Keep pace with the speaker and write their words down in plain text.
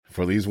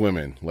For these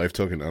women, life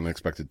took an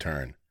unexpected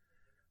turn.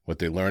 What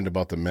they learned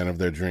about the men of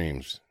their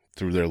dreams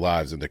threw their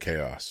lives into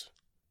chaos.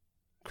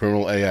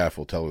 Criminal AF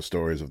will tell the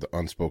stories of the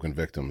unspoken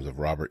victims of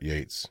Robert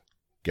Yates,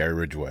 Gary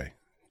Ridgway,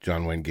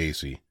 John Wayne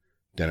Gacy,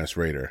 Dennis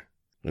Rader,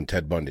 and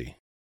Ted Bundy.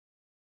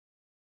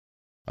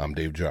 I'm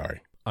Dave Jari.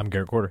 I'm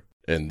Garrett Quarter.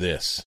 And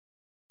this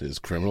is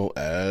Criminal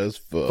as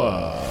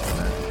Fuck.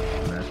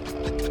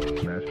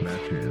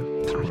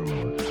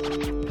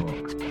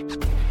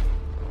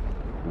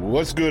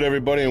 What's good,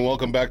 everybody, and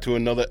welcome back to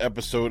another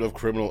episode of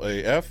Criminal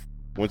AF.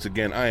 Once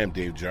again, I am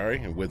Dave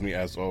Jari, and with me,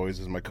 as always,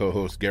 is my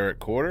co-host, Garrett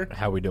Quarter.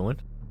 How we doing?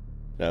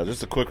 Now,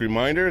 just a quick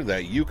reminder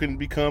that you can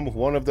become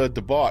one of the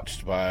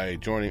debauched by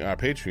joining our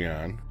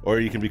Patreon, or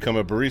you can become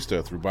a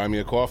barista through Buy Me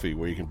a Coffee,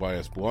 where you can buy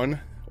us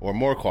one or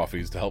more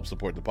coffees to help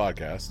support the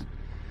podcast.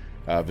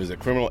 Visit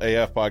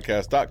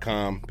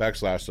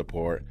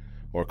criminalafpodcast.com/support,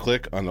 or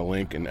click on the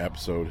link in the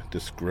episode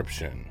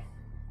description.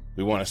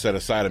 We want to set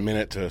aside a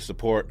minute to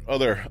support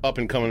other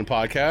up-and-coming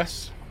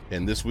podcasts,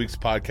 and this week's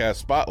podcast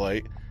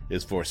spotlight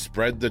is for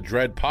Spread the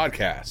Dread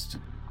Podcast.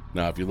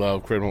 Now, if you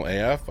love Criminal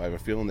AF, I have a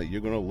feeling that you're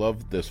going to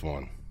love this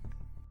one.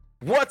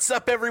 What's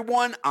up,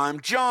 everyone? I'm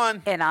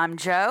John. And I'm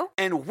Joe.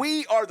 And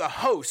we are the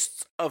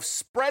hosts of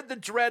Spread the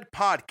Dread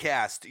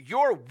Podcast,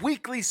 your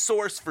weekly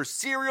source for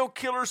serial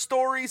killer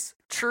stories,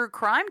 True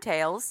crime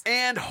tales,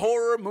 and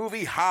horror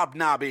movie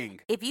hobnobbing.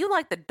 If you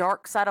like the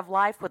dark side of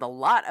life with a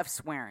lot of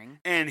swearing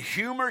and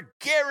humor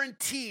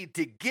guaranteed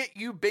to get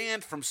you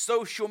banned from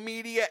social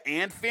media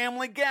and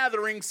family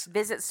gatherings,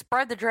 visit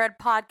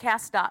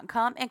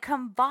spreadthedreadpodcast.com and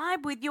come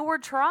vibe with your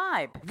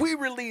tribe. We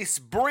release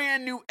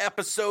brand new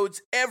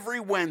episodes every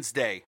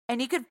Wednesday.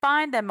 And you can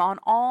find them on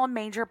all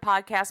major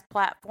podcast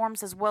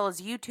platforms as well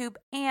as YouTube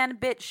and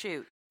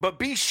BitChute. But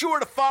be sure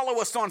to follow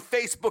us on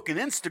Facebook and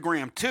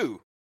Instagram too.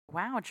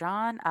 Wow,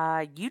 John,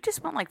 you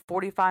just went like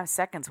 45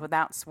 seconds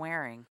without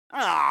swearing.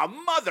 Ah,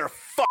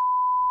 motherfucker.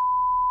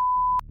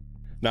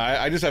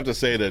 Now, I just have to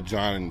say to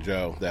John and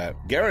Joe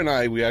that Garrett and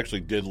I, we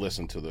actually did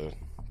listen to the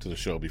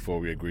show before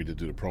we agreed to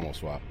do the promo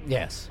swap.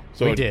 Yes,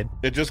 so we did.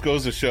 It just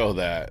goes to show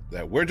that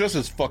we're just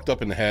as fucked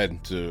up in the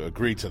head to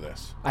agree to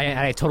this.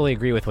 I totally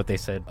agree with what they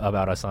said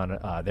about us on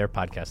their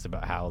podcast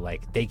about how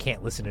like they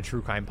can't listen to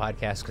true crime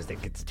podcasts because they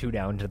get too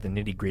down to the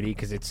nitty gritty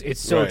because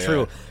it's so right, true.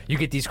 Yeah. You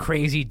get these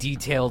crazy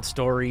detailed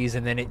stories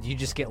and then you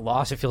just get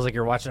lost. It feels like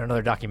you're watching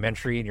another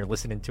documentary and you're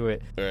listening to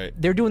it. Right.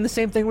 They're doing the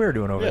same thing we were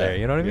doing over there.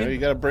 You know what I mean? You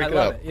got to break it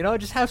love up. You know,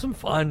 just have some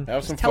fun.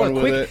 Have some tell fun a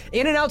with quick it.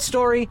 in and out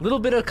story, little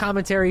bit of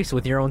commentary, so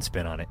with your own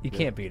spin on it. You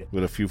can't beat it.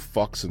 With a few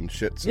fucks and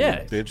shits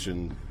and bitch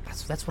and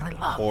that's what I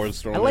love.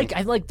 whores thrown I like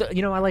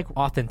in. I like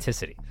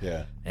authenticity.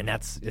 Yeah. And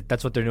that's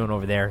what they're doing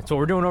over there. That's what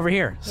we're doing over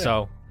here. Yeah.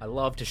 So I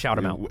love to shout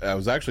them out. I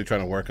was actually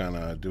trying to work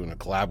on doing a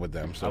collab with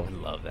them. So I would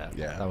love that.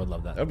 Yeah. I would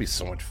love that. That would be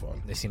so much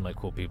fun. They seem like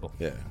cool people.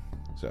 Yeah.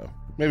 So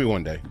maybe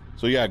one day.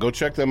 So yeah, go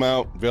check them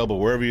out. Available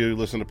wherever you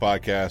listen to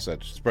podcasts.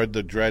 That's Spread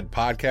the Dread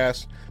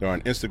Podcast. They're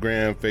on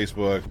Instagram,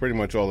 Facebook, pretty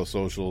much all the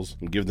socials.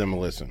 And give them a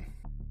listen.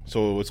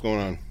 So what's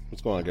going on?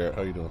 What's going on, Garrett?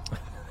 How you doing?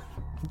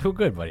 I'm doing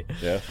good, buddy.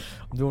 Yeah?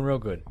 I'm doing real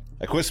good.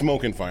 I quit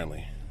smoking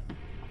finally.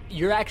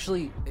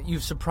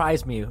 You've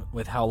surprised me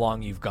with how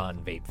long you've gone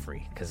vape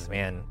free. Because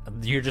man,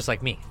 you're just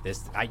like me.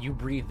 You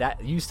breathe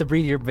that. You used to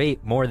breathe your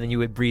vape more than you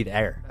would breathe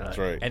air. That's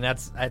right. And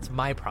that's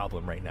my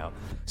problem right now.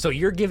 So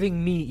you're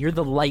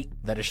the light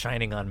that is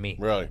shining on me.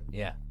 Really?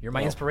 Yeah. You're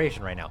my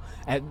inspiration right now.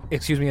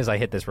 Excuse me as I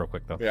hit this real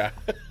quick though. Yeah.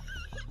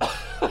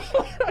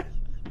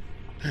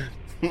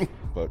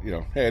 But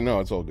hey, no,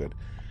 it's all good.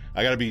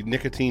 I got to be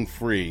nicotine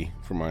free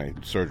for my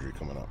surgery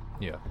coming up.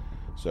 Yeah.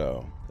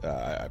 So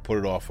I put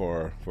it off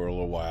for a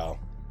little while,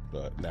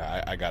 but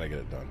now I got to get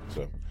it done.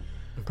 So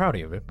I'm proud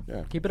of you, man.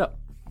 Yeah. Keep it up.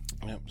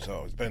 Yeah.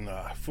 So it's been,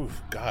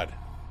 God.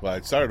 Well,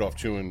 I started off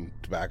chewing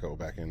tobacco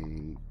back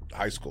in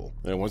high school,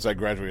 and once I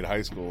graduated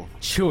high school,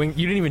 Chewing.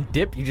 You didn't even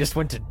dip. You just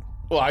went to.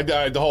 well, I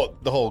died the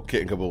whole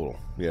kit and caboodle.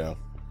 Yeah.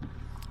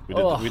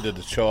 We did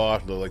the chaw,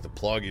 the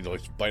plug. You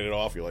like bite it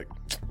off. You're like,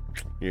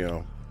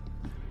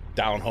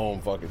 down home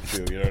fucking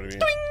chew. You know what I mean?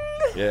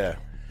 Doing! Yeah.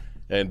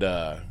 And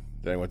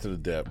then I went to the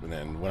dip, and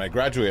then when I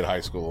graduated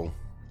high school,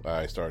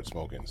 I started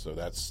smoking. So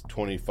that's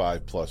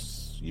 25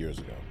 plus years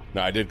ago.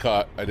 Now I did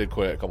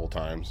quit a couple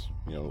times.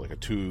 Like a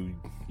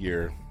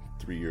 2-year,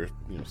 3-year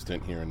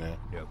stint here and there.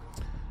 Yep.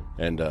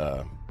 And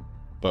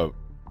but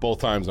both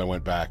times I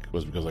went back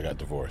was because I got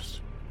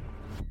divorced.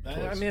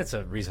 I mean, it's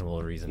a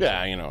reasonable reason.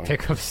 Yeah,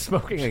 pick up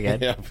smoking again.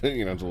 Yeah,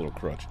 it's a little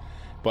crutch.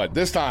 But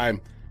this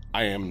time,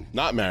 I am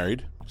not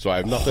married, so I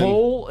have nothing.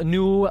 Whole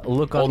new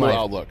look on Whole new life.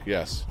 outlook,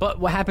 yes. But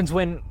what happens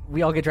when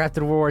we all get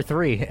drafted to World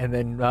War III and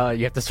then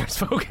you have to start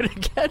smoking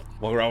again?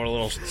 Walk around with a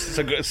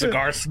little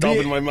cigar stub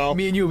in my mouth.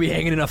 Me and you will be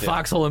hanging in a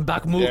foxhole in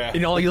Bakhmut, Yeah.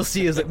 and all you'll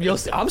see is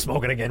I'm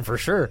smoking again for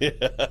sure.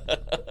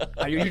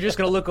 Yeah. You're just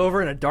gonna look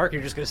over in the dark.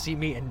 You're just gonna see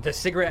me, and the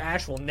cigarette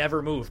ash will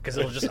never move because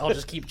I'll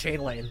just keep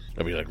chain lighting.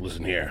 I'll be like,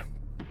 listen here,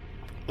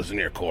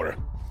 Quarter.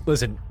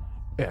 Listen,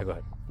 yeah, go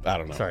ahead. I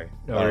don't know. Sorry,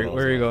 I don't know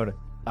where are you going?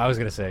 I was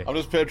gonna say. I'm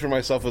just picturing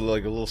myself with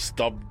like a little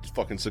stubbed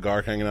fucking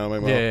cigar hanging out of my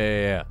mouth.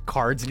 Yeah.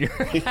 Cards in your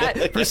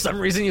hat. For some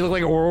reason, you look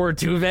like a World War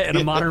II vet and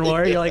a modern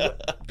warrior. You're like,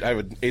 I have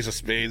an ace of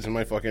spades in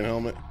my fucking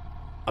helmet.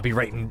 I'll be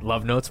writing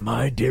love notes.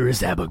 My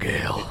dearest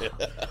Abigail,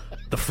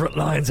 the front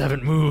lines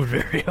haven't moved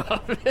very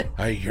often.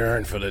 I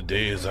yearn for the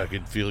days I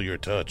could feel your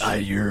touch. I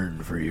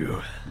yearn for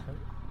you.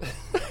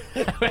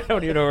 I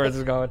don't even know where this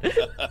is going.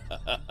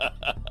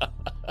 That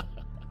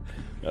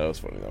was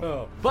funny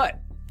though. But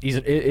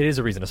it is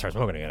a reason to start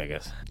smoking again, I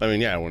guess. I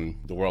mean, yeah, when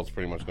the world's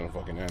pretty much gonna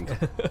fucking end.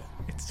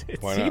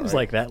 It Why not, seems right?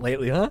 like that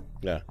lately, huh?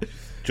 Yeah.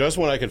 Just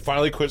when I could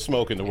finally quit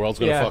smoking, the world's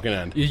gonna fucking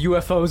end. Your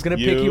UFO is gonna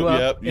pick you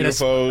up. Yep, in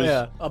UFOs.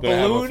 a gonna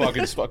balloon. have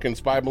a fucking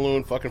spy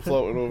balloon fucking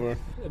floating over.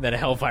 And then a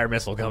Hellfire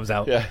missile comes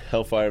out. Yeah,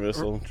 Hellfire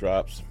missile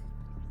drops.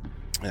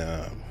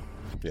 Yeah.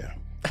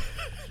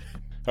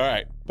 All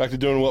right, back to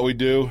doing what we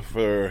do.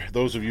 For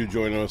those of you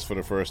joining us for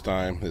the first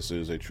time, this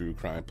is a true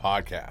crime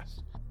podcast.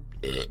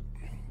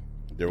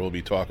 There will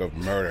be talk of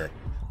murder,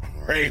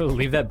 rape.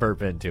 Leave that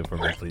burp in too for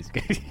me, please.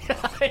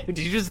 Did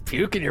you just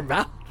puke in your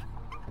mouth?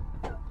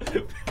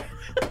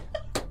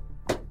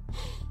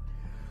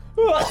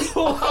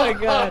 Oh my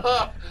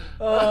god!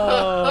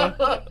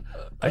 Oh.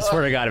 I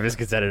swear to God, if this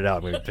gets edited out,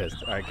 I'm gonna be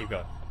pissed. All right, keep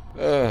going.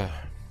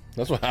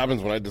 That's what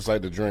happens when I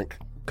decide to drink.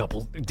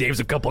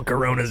 Dave's a couple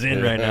Coronas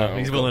in right now.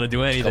 He's willing to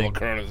do anything. Couple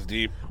Coronas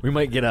deep. We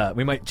might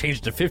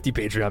change to 50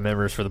 Patreon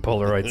members for the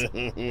Polaroids.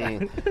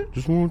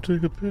 Just want to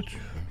take a picture.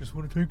 Just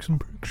want to take some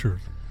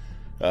pictures.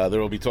 There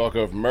will be talk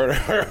of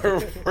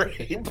murder,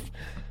 rape.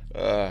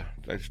 I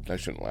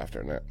shouldn't laugh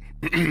during that.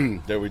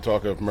 There will be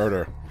talk of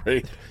murder,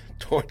 rape,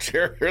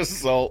 torture,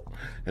 assault,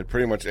 and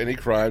pretty much any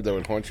crime that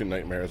would haunt your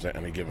nightmares at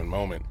any given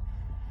moment.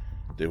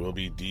 There will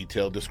be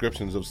detailed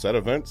descriptions of said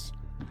events,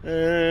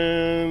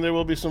 and there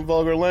will be some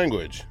vulgar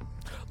language.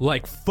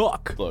 Like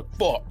fuck. Look,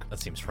 fuck. That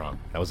seems strong.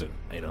 That was it.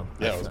 Yeah,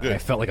 it was good. I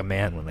felt like a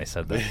man when I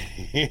said that.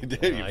 You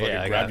did. You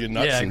fucking grabbed your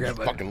nuts and just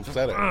fucking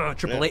said it. I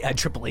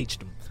Triple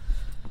H'd him.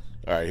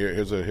 All right,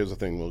 here's a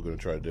thing we're going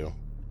to try to do.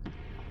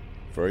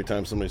 For every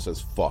time somebody says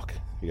fuck,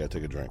 you got to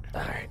take a drink.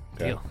 All right,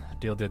 Okay.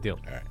 Deal.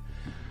 All right.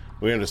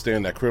 We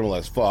understand that criminal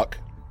as fuck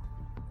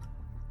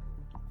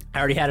I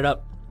already had it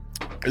up.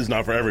 is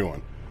not for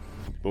everyone.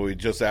 But we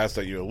just ask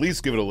that you at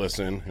least give it a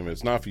listen. If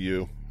it's not for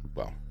you,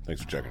 well,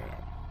 thanks for checking it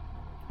out.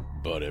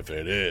 But if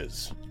it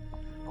is,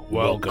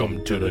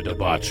 welcome to the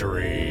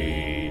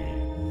debauchery.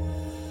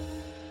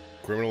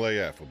 Criminal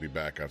AF will be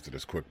back after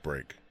this quick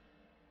break.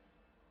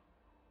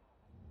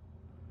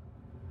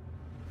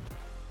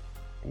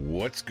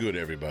 What's good,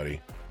 everybody?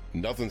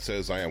 Nothing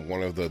says I am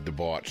one of the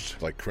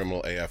debauched like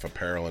Criminal AF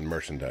apparel and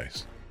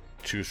merchandise.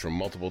 Choose from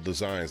multiple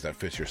designs that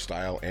fit your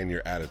style and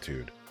your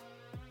attitude.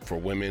 For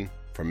women,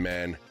 for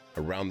men,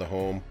 around the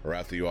home, or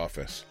at the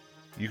office.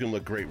 You can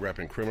look great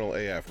repping Criminal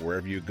AF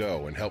wherever you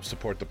go and help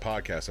support the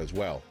podcast as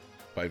well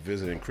by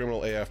visiting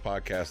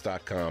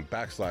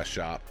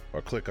criminalafpodcast.com/shop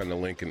or click on the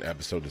link in the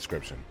episode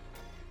description.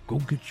 Go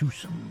get you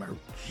some merch.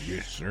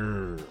 Yes,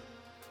 sir.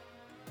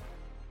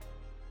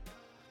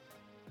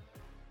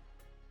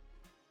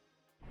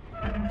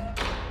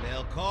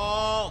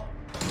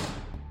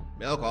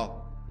 Mail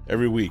call.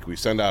 Every week, we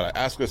send out a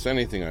Ask Us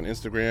Anything on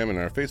Instagram and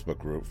our Facebook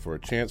group for a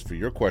chance for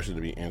your question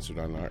to be answered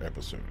on our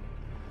episode.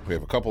 We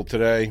have a couple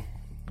today.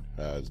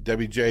 It's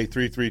Debbie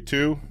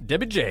J332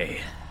 Debbie J.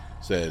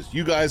 says,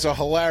 "You guys are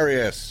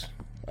hilarious.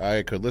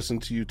 I could listen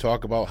to you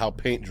talk about how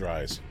paint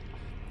dries.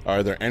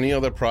 Are there any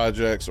other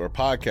projects or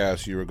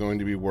podcasts you are going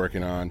to be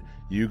working on?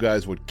 You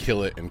guys would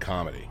kill it in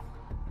comedy."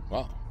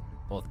 Wow.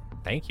 Well,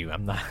 thank you.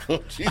 I'm not. Oh,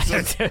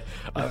 Jesus.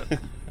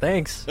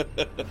 Thanks.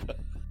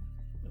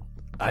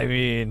 I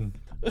mean,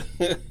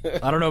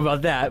 I don't know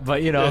about that,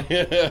 but you know,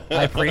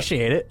 I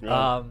appreciate it.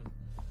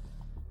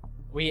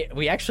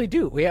 We actually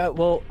do.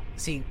 Well,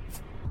 see,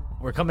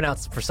 we're coming out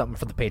for something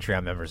for the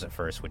Patreon members at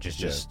first, which is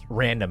just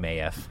random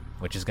AF,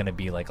 which is going to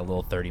be like a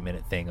little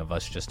 30-minute thing of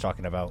us just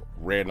talking about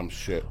Random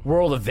shit.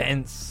 world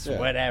events, Yeah.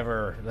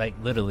 whatever, like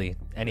literally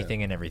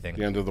anything and everything.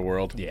 The end of the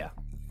world. Yeah.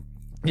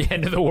 The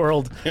end of the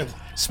world.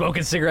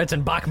 Smoking cigarettes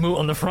in Bakhmut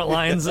on the front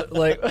lines.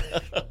 Like,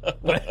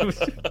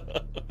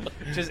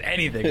 just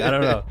anything. I don't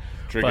know.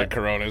 Drinking But,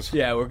 Coronas.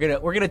 yeah, we're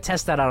gonna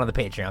test that out on the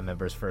Patreon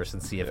members first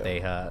and see if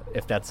they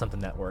if that's something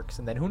that works,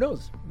 and then who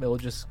knows? We'll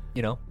just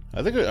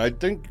I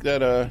think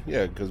that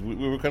because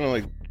we were kind of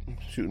like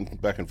shooting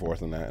back and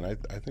forth on that, and I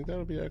think that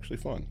would be actually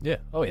fun. yeah.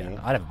 Oh yeah, Yeah.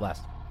 I'd have a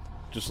blast.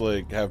 Just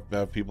like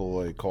have people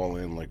like call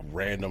in like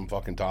random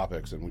fucking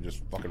topics, and we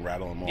just fucking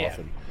rattle them Yeah. off.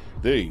 And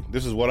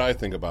this is what I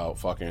think about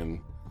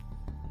fucking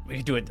We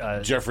could do it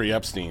Jeffrey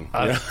Epstein.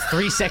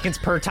 3 seconds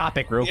per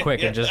topic, real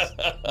quick, and just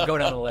go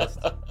down the list.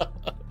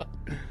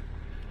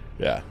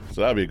 Yeah, so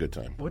that'd be a good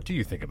time. What do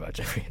you think about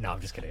Jeffrey? No, I'm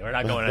just kidding. We're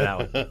not going to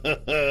that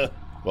one.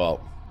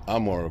 Well,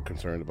 I'm more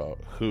concerned about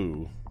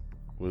who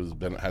has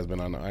been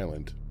on the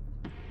island.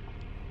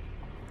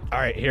 All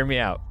right, hear me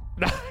out.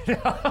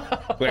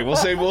 Wait, we'll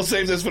save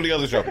this for the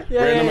other show.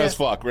 Yeah, Random yeah. as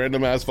fuck.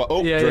 Random as fuck.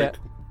 Oh, Yeah, drink.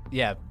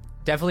 yeah.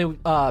 Definitely,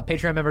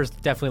 Patreon members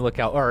definitely look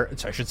out, or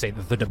I should say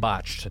the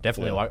debauched.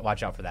 Definitely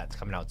watch out for that. It's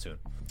coming out soon.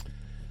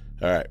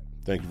 All right.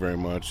 Thank you very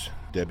much,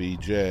 Debbie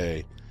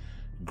J.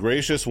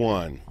 Gracious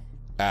One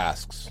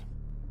asks,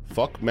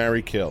 fuck,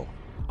 marry, kill.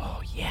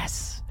 Oh,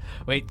 yes.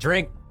 Wait,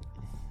 drink.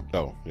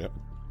 Oh, yep.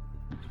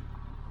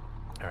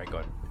 All right, go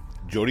ahead.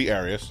 Jodi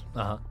Arias.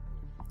 Uh-huh.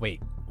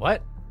 Wait,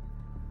 what?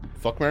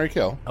 Fuck, marry,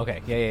 kill.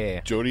 Okay,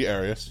 yeah. Jodi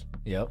Arias.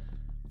 Yep.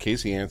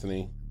 Casey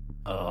Anthony.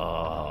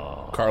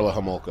 Oh. Carla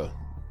Homolka.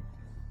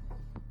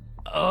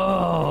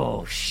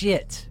 Oh,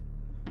 shit.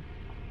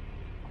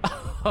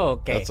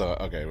 Okay. That's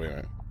okay, wait a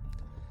minute.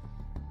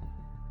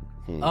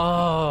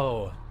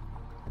 Oh.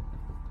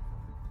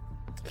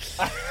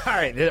 All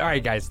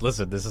right, guys.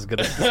 Listen, this is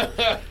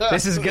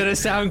gonna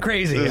sound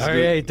crazy. This is All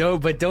right,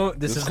 don't.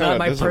 This is not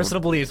my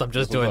personal beliefs. I'm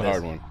just This was doing a this.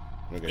 hard one.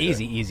 Okay,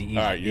 Easy.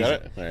 All right, you easy.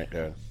 got it? All right,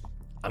 yeah.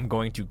 I'm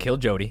going to kill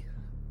Jody.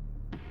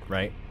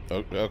 Right?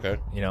 Oh, okay.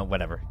 You know,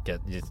 whatever. Get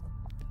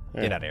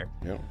out of here.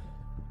 Yep.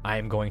 I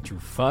am going to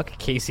fuck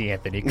Casey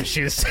Anthony because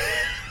she was.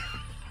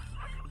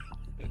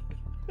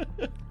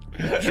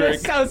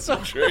 Drink.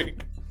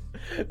 Drink.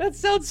 That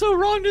sounds so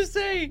wrong to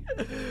say.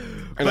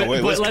 I know,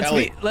 wait, let's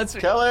Kelly.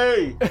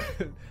 Kelly.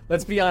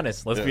 Let's be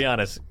honest. Let's be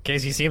honest.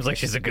 Casey seems like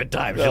she's a good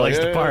time. She Oh, likes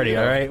yeah, to party.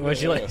 yeah, All right. Well,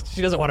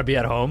 she doesn't want to be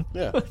at home.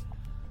 Yeah.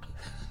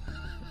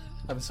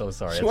 I'm so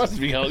sorry. She wants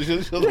to be held. She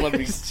doesn't want to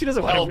be She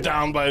doesn't want to held be-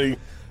 down by the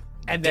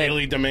and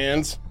daily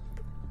demands.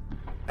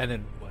 And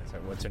then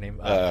what's her name?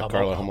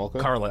 Carla Homolka.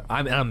 Carla.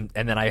 And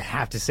then I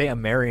have to say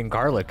I'm marrying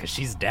Carla because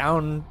she's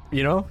down.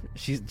 You know,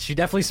 she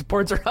definitely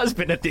supports her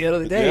husband at the end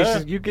of the day. Yeah.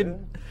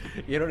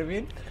 You know what I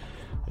mean?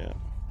 Yeah.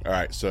 All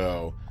right.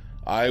 So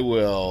I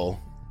will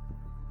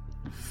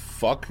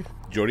fuck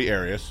Jodi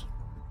Arias,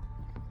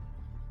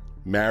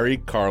 marry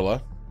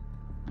Carla.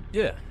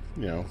 Yeah.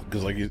 You know,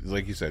 because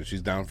like you said,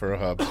 she's down for a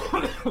hub,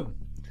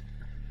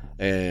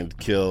 and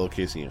kill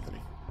Casey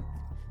Anthony.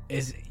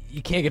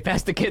 You can't get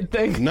past the kid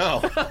thing?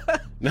 No,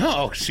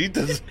 no, she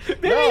does.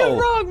 Maybe I'm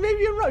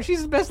wrong.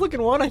 She's the best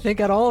looking one, I think,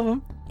 out of all of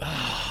them.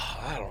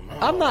 I don't know.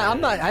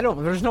 I'm not.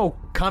 There's no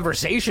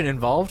conversation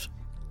involved.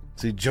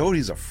 See,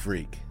 Jodi's a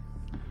freak.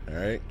 All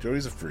right,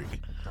 Jodi's a freak.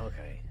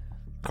 Okay.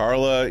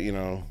 Carla, you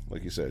know,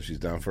 like you said, she's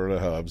down for the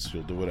hubs.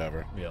 She'll do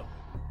whatever. Yeah.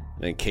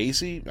 And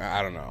Casey,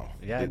 I don't know.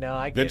 Yeah, no,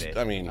 I get it.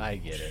 I mean, I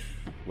get it.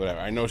 whatever.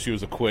 I know she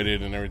was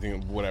acquitted and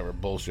everything. Whatever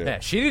bullshit. Yeah,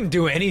 she didn't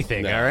do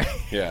anything, No. all right?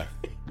 Yeah.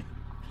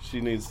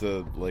 She needs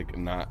to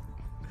not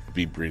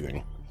be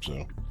breathing.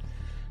 So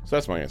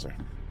that's my answer.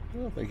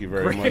 Well, thank you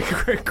very much.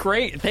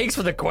 Great. Thanks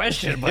for the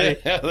question, buddy.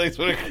 Yeah, thanks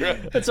for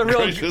the That's a real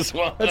gracious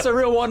one. That's a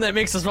real one that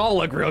makes us all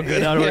look real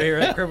good out over here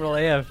at Criminal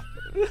AF.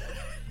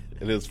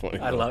 It is funny.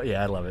 I love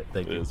it.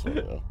 Thank It you. is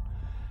funny though.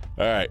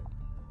 All right.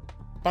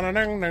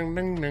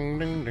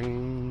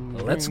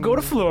 Let's go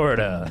to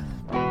Florida.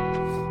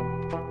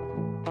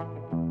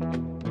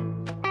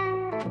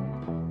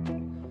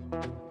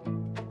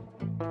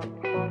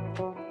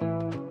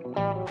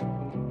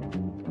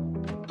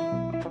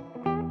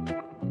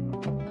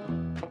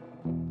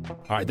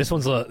 All right, this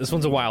one's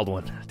a wild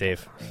one,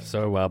 Dave.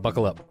 So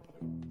buckle up.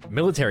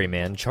 Military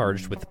man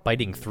charged with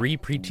biting 3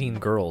 preteen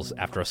girls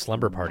after a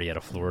slumber party at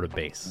a Florida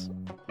base.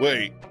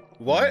 Wait,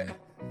 what?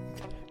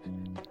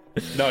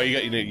 No, you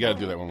got to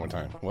do that one more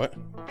time. What?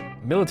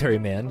 Military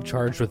man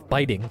charged with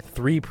biting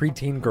 3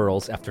 preteen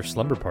girls after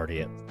slumber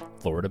party at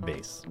Florida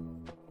base.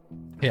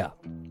 Yeah.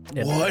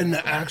 What in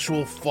the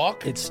actual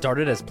fuck? It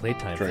started as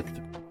playtime. Drink.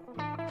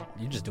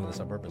 You're just doing this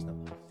on purpose now.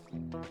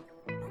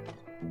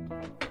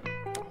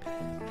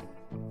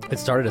 It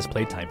started as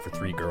playtime for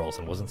 3 girls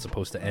and wasn't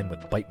supposed to end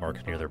with bite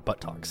marks near their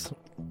buttocks.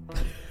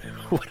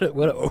 What an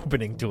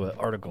opening to an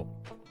article.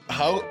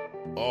 How?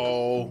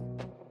 Oh.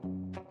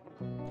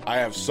 I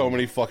have so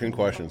many fucking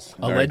questions.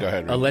 All right, go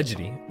ahead. Rick.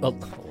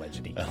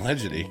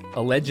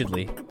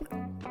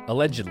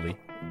 Allegedly,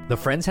 the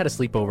friends had a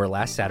sleepover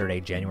last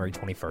Saturday, January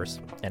 21st,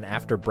 and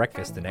after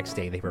breakfast the next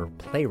day, they were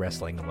play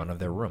wrestling in one of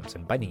their rooms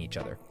and biting each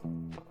other.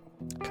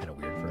 Kind of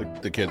weird for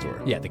The kids were.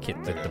 Yeah, the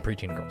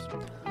preteen girls.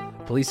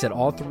 Police said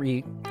all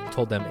 3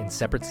 told them in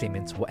separate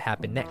statements what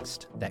happened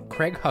next. That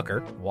Craig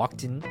Hugger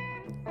walked in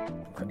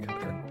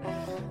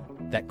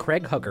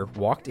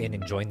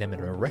and joined them in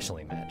a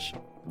wrestling match.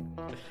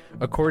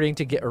 According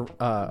to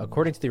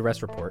the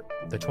arrest report,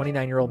 the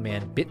 29-year-old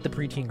man bit the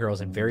preteen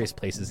girls in various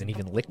places and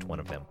even licked one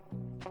of them.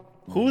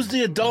 Who's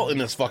the adult in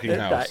this fucking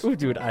house?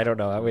 Dude, I don't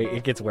know. Wait,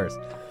 it gets worse.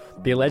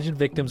 The alleged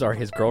victims are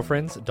his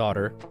girlfriend's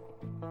daughter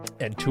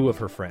and 2 of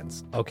her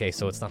friends. Okay,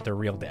 so it's not their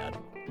real dad.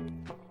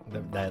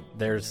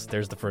 There's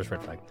the first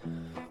red flag.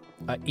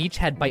 Each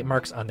had bite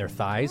marks on their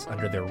thighs,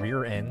 under their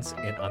rear ends,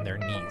 and on their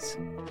knees.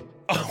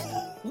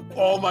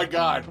 Oh my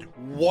god.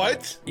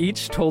 What?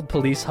 Each told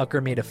police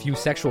Hooker made a few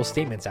sexual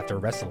statements after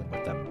wrestling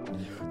with them.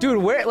 Dude,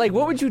 what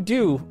would you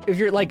do if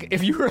you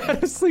were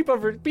at a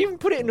sleepover? Even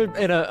put it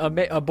in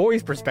a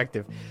boy's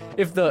perspective.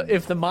 If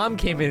the mom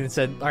came in and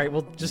said, "All right,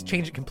 we'll just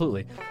change it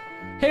completely.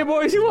 Hey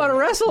boys, you want to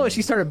wrestle?" And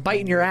she started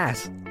biting your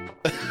ass.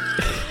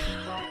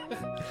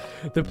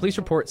 The police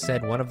report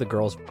said one of the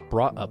girls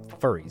brought up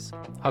furries.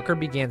 Hooker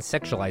began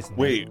sexualizing them.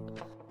 Wait,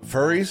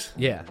 furries?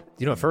 Yeah.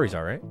 You know what furries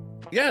are, right?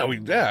 Yeah,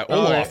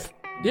 Oh, Olaf.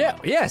 Yeah,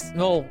 yes.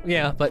 Well,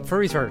 yeah, but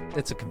furries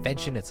it's a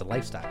convention, it's a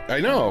lifestyle. I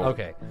know.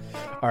 Okay.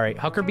 All right.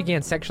 Hucker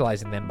began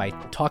sexualizing them by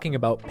talking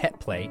about pet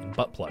play and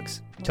butt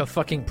plugs to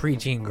fucking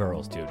preteen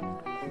girls, dude.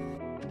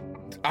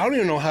 I don't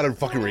even know how to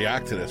fucking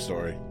react to this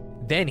story.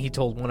 Then he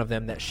told one of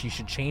them that she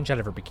should change out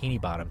of her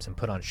bikini bottoms and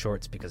put on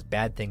shorts because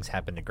bad things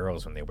happen to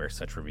girls when they wear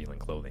such revealing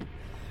clothing.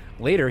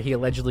 Later, he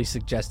allegedly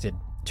suggested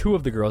 2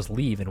 of the girls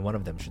leave and one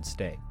of them should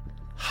stay.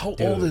 How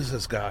old is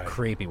this guy?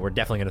 Creepy. We're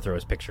definitely going to throw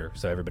his picture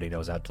so everybody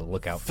knows how to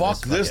look out for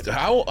Fuck this.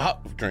 How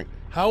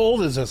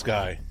old is this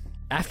guy?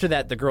 After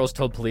that, the girls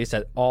told police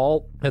that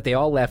they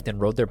all left and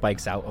rode their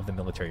bikes out of the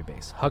military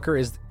base. Hucker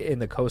is in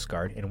the Coast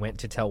Guard and went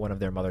to tell one of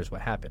their mothers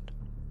what happened.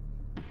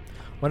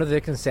 One of the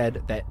victims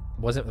said that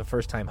wasn't the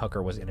first time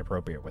Hucker was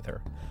inappropriate with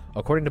her.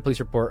 According to police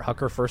report,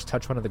 Hucker first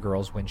touched one of the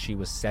girls when she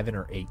was 7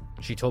 or 8.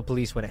 She told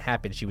police when it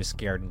happened she was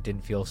scared and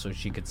didn't feel so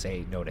she could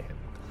say no to him.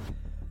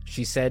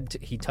 She said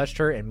he touched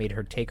her and made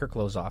her take her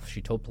clothes off.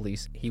 She told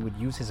police he would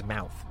use his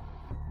mouth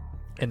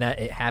and that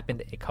it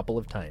happened a couple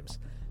of times.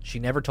 She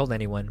never told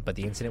anyone, but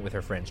the incident with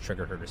her friends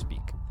triggered her to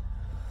speak.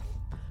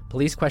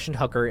 Police questioned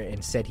Hucker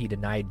and said he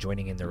denied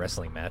joining in the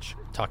wrestling match,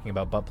 talking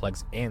about butt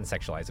plugs and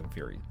sexualizing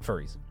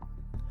furries.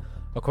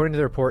 According to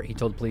the report, he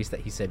told police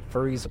that he said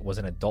furries was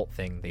an adult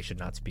thing they should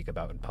not speak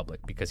about in public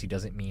because it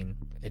doesn't mean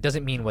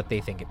what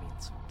they think it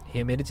means. He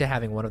admitted to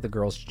having one of the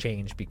girls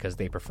change because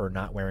they prefer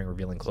not wearing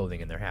revealing clothing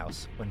in their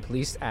house. When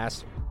police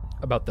asked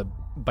about the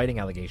biting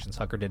allegations,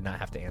 Hucker did not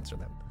have to answer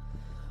them.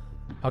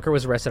 Hucker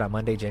was arrested on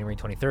Monday, January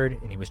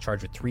 23rd, and he was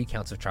charged with 3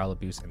 counts of child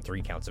abuse and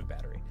 3 counts of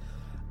battery.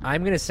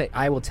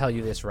 I will tell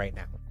you this right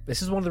now.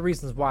 This is one of the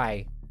reasons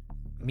why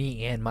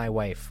me and my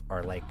wife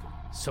are, like,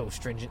 so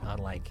stringent on,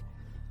 like,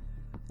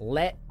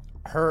 let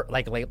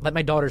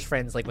my daughter's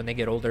friends, like, when they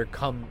get older,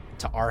 come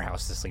to our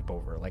house to sleep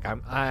over. Like,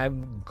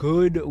 I'm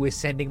good with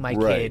sending my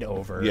kid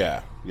over.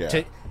 Yeah.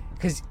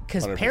 Because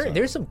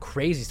there's some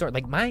crazy story.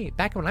 Like,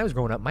 back when I was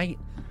growing up, my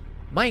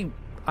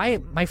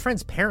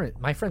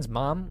friend's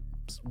mom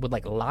would,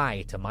 like,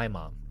 lie to my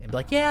mom and be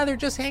like, yeah, they're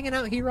just hanging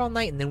out here all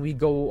night, and then we'd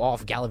go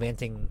off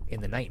gallivanting in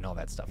the night and all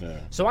that stuff.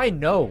 Yeah. So I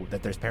know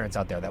that there's parents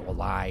out there that will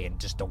lie and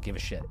just don't give a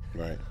shit.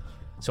 Right.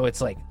 So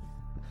it's like,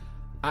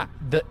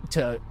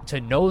 to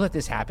know that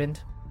this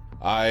happened,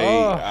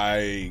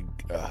 I'm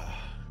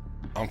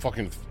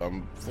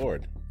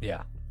floored.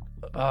 yeah.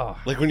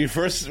 Like when you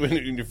first, like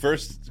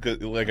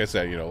I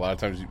said, a lot of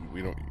times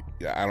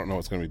I don't know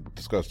what's going to be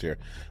discussed here.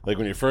 Like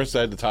when you first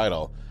said the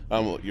title,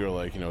 you're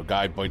like,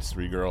 guy bites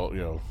 3 girls,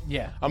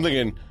 Yeah. I'm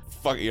thinking,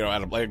 fuck,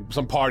 at like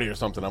some party or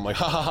something. I'm like,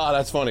 ha ha ha,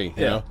 that's funny.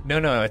 No,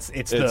 it's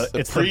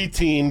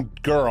preteen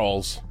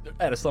girls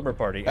at a slumber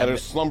party. At a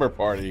slumber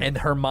party. And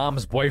her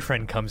mom's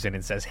boyfriend comes in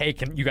and says, hey,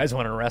 can you guys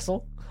want to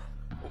wrestle?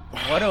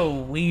 What a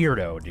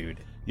weirdo, dude.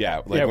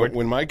 Yeah, like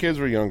when my kids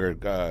were younger,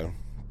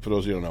 for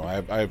those of you who don't know,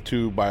 I have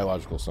 2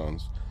 biological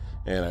sons,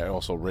 and I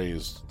also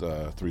raised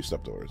 3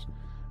 stepdaughters.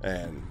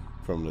 And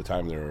from the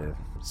time they were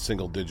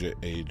single-digit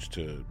age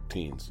to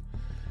teens.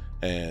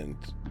 And,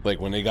 like,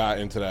 when they got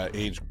into that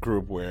age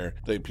group where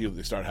they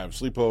start having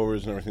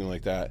sleepovers and everything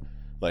like that,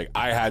 like,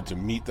 I had to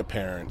meet the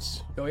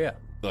parents. Oh, yeah.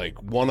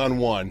 Like,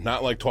 one-on-one,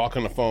 not, like, talk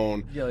on the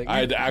phone. Yeah, like, I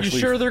had to actually... You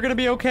sure they're going to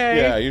be okay?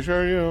 Yeah, you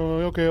sure?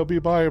 Okay, I'll be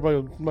by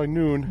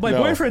noon. My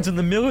boyfriend's in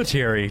the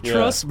military. Yeah.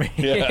 Trust me.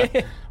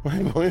 Yeah.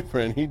 My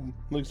boyfriend, he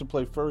likes to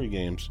play furry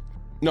games.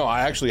 No,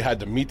 I actually had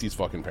to meet these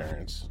fucking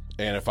parents.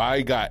 And if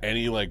I got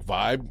any, like,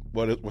 vibe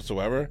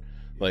whatsoever,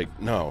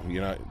 like, no,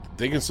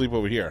 they can sleep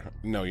over here.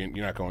 No, you're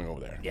not going over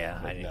there.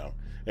 Yeah, like, no.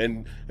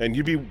 And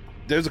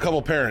there's a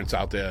couple parents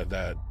out there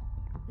that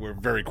were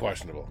very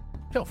questionable.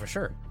 No, for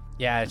sure.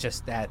 Yeah, it's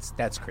just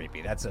that's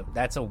creepy. That's a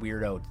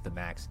weirdo to the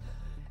max.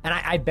 And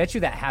I bet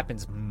you that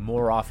happens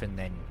more often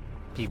than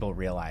people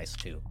realize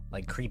too.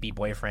 Like creepy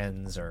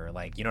boyfriends or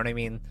like, you know what I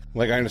mean?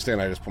 Like I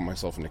understand I just put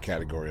myself in the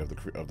category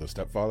of the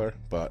stepfather,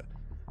 but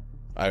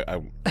I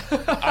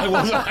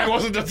wasn't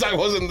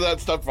that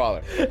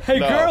stepfather. Hey,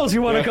 no. Girls,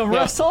 you want to come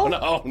wrestle?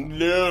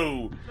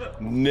 No,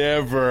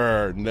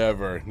 never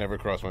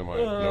crossed my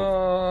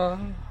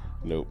mind.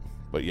 Nope.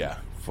 But yeah,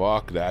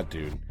 fuck that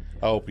dude.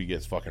 I hope he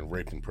gets fucking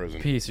raped in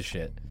prison. Piece of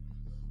shit.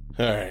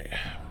 All right.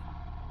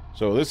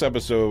 So this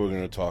episode, we're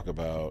going to talk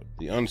about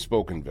the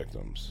unspoken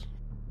victims,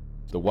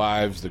 the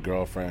wives, the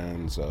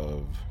girlfriends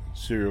of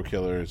serial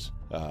killers.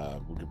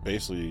 We could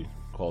basically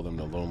call them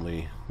the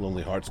Lonely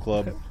Hearts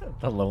Club.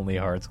 The Lonely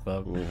Hearts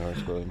Club. Lonely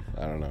Hearts Club.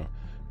 I don't know,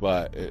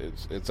 but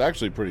it's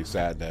actually pretty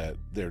sad that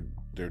they're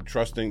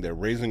trusting. They're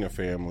raising a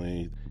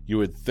family. You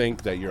would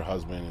think that your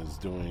husband is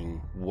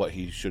doing what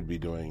he should be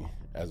doing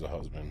as a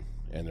husband,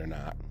 and they're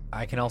not.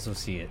 I can also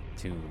see it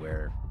too,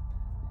 where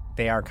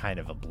they are kind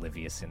of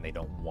oblivious and they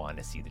don't want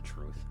to see the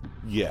truth.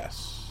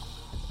 Yes.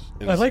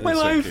 I like my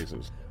life.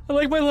 I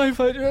like my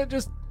life. I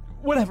just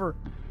whatever.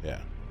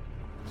 Yeah.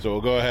 So we'll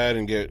go ahead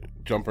and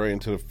jump right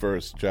into the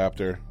first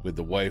chapter with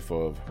the wife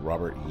of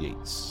Robert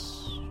Yates.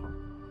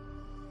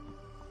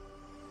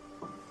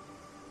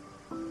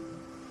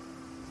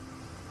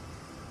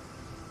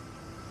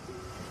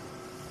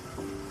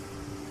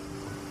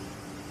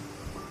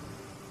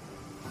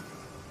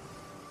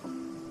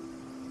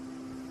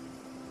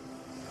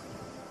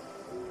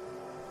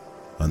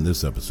 On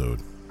this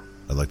episode,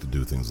 I'd like to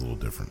do things a little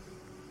different.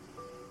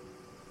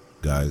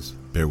 Guys,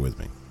 bear with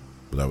me,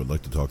 but I would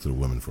like to talk to the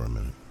women for a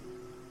minute.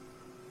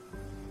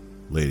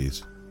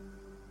 Ladies,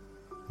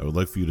 I would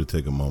like for you to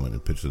take a moment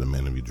and picture the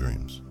man of your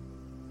dreams.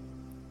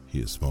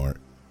 He is smart,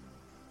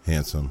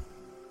 handsome,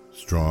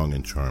 strong,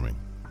 and charming.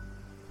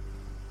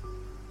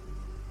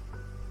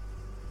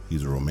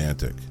 He's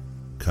romantic,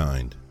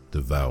 kind,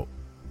 devout,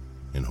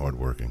 and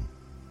hardworking.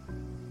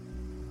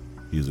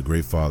 He is a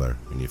great father,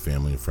 and your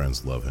family and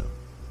friends love him.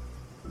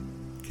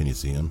 Can you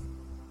see him?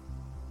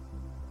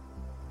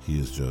 He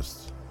is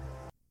just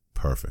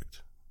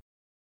perfect.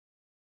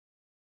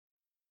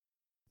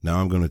 Now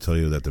I'm going to tell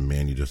you that the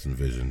man you just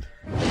envisioned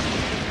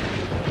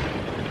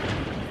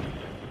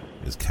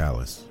is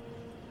callous,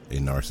 a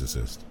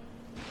narcissist,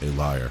 a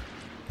liar,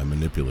 a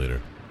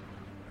manipulator,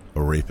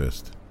 a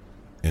rapist,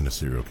 and a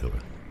serial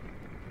killer.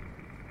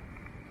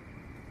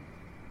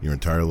 Your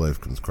entire life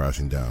comes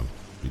crashing down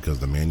because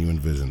the man you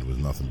envisioned was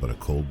nothing but a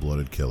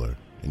cold-blooded killer,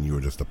 and you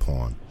were just a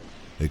pawn,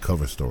 a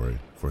cover story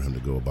for him to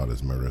go about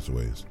his murderous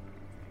ways.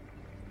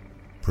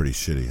 Pretty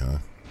shitty, huh?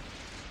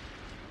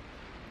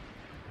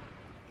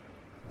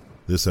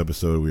 This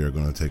episode, we are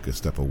going to take a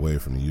step away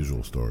from the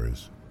usual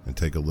stories and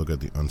take a look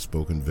at the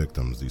unspoken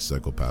victims these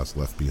psychopaths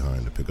left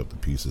behind to pick up the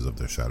pieces of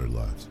their shattered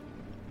lives.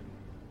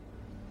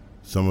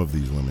 Some of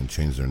these women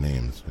changed their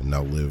names and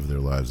now live their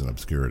lives in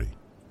obscurity,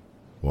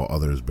 while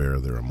others bear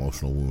their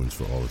emotional wounds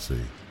for all to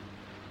see.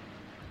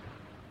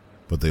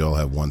 But they all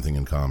have one thing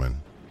in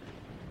common: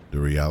 the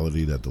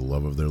reality that the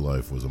love of their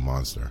life was a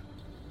monster,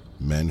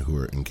 men who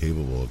are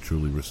incapable of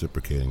truly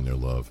reciprocating their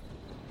love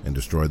and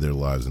destroyed their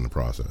lives in the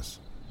process.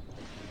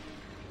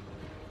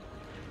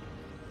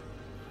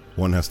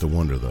 One has to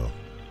wonder, though,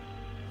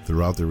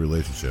 throughout their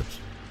relationships,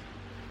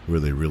 were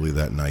they really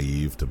that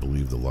naive to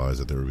believe the lies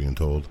that they were being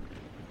told?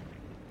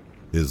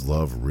 Is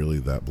love really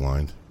that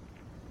blind?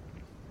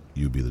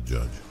 You be the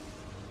judge.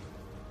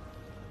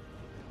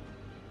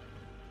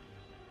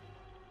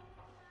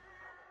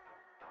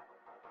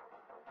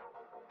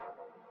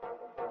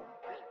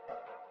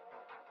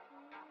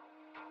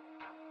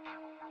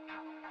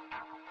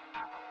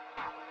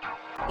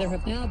 There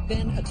have now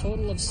been a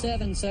total of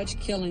 7 such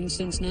killings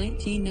since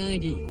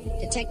 1990.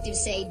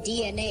 Detectives say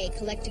DNA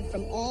collected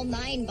from all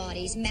 9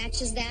 bodies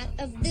matches that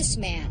of this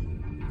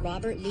man,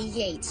 Robert Lee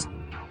Yates.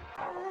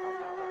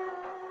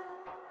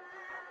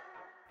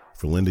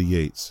 For Linda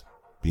Yates,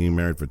 being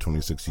married for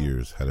 26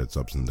 years had its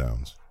ups and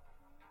downs.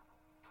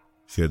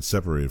 She had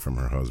separated from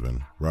her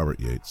husband, Robert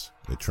Yates,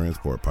 a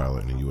transport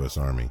pilot in the U.S.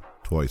 Army,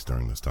 twice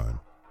during this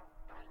time.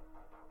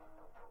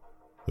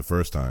 The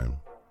first time,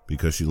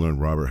 because she learned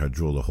Robert had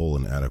drilled a hole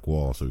in the attic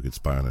wall so he could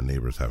spy on the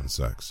neighbors having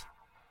sex.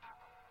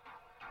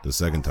 The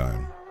second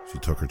time, she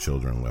took her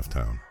children and left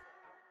town.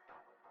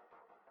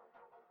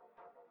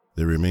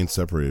 They remained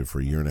separated for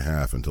a year and a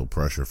half until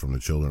pressure from the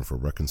children for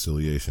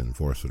reconciliation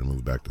forced her to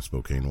move back to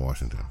Spokane,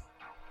 Washington.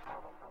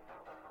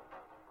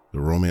 The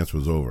romance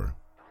was over,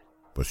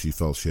 but she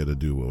felt she had to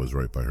do what was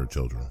right by her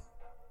children.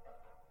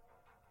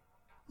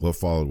 What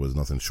followed was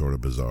nothing short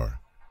of bizarre.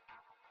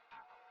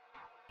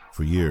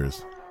 For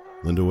years,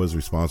 Linda was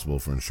responsible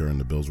for ensuring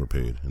the bills were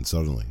paid, and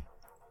suddenly,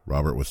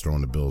 Robert was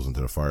throwing the bills into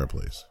the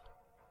fireplace.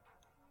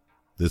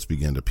 This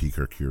began to pique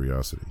her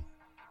curiosity.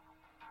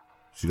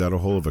 She got a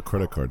hold of a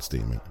credit card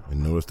statement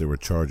and noticed there were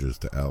charges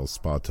to Al's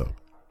Spa Tub,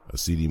 a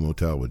seedy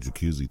motel with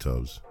jacuzzi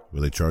tubs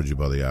where they charge you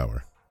by the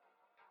hour.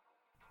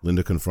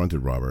 Linda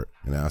confronted Robert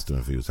and asked him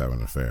if he was having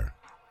an affair.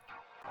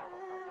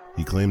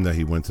 He claimed that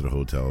he went to the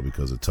hotel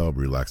because the tub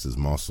relaxed his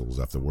muscles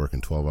after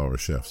working 12-hour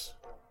shifts.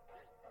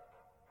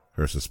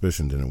 Her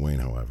suspicion didn't wane,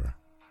 however.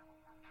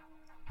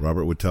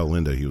 Robert would tell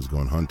Linda he was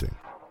going hunting,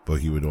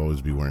 but he would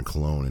always be wearing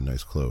cologne and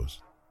nice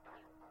clothes.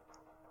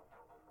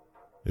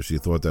 If she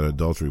thought that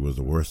adultery was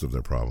the worst of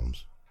their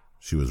problems,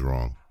 she was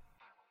wrong.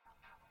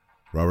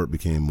 Robert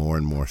became more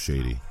and more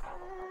shady.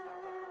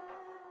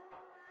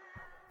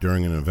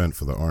 During an event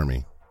for the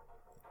Army,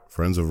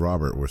 friends of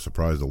Robert were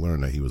surprised to learn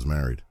that he was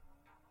married.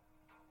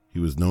 He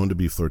was known to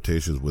be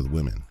flirtatious with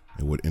women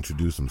and would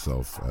introduce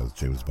himself as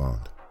James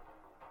Bond.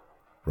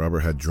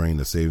 Robert had drained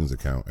the savings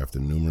account after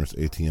numerous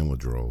ATM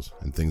withdrawals,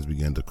 and things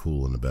began to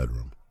cool in the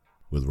bedroom,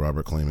 with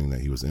Robert claiming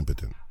that he was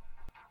impotent.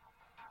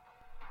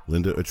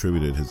 Linda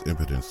attributed his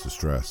impotence to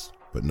stress,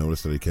 but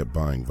noticed that he kept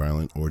buying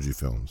violent orgy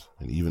films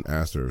and even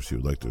asked her if she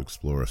would like to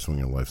explore a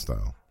swinger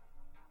lifestyle.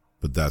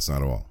 But that's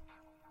not all.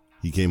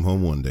 He came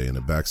home one day and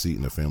the back seat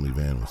in the family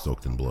van was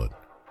soaked in blood.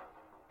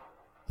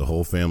 The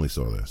whole family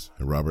saw this,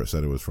 and Robert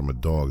said it was from a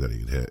dog that he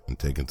had hit and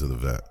taken to the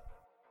vet.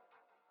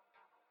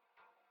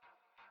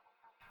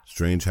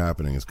 Strange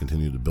happenings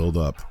continued to build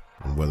up,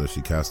 and whether she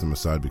cast him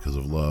aside because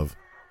of love,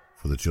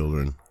 for the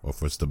children, or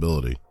for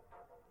stability,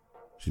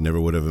 she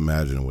never would have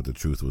imagined what the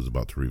truth was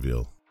about to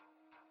reveal.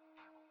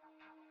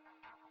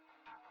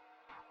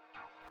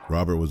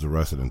 Robert was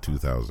arrested in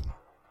 2000.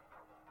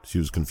 She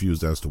was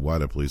confused as to why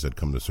the police had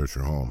come to search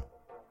her home.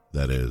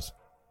 That is,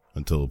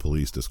 until the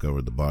police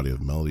discovered the body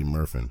of Melody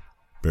Murfin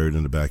buried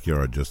in the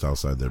backyard just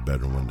outside their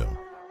bedroom window.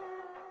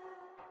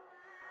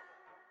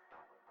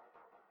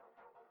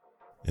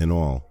 In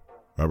all,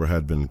 Robert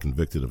had been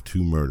convicted of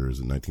 2 murders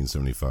in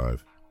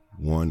 1975,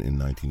 1 in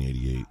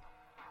 1988,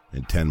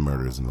 and 10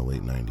 murders in the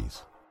late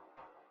 90s.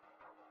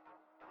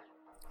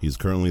 He is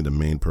currently the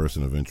main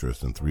person of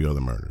interest in 3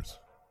 other murders,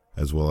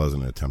 as well as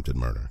an attempted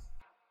murder.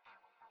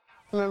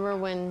 Remember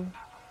when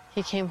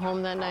he came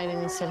home that night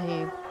and he said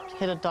he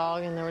hit a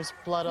dog and there was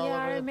blood all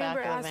over the back of the van? Yeah, I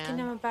remember asking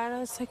him about it. I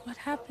was like, what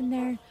happened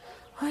there?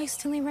 Oh, I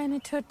accidentally ran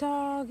into a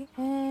dog,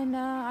 and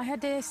I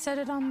had to set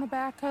it on the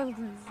back of,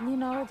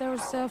 there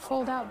was a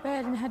fold-out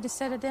bed, and I had to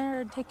set it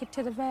there and take it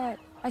to the vet.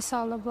 I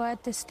saw the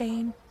blood, the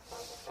stain.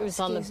 It was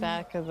on the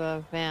back of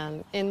the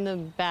van, in the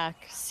back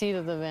seat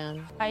of the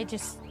van. I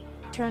just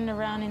turned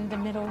around in the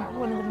middle,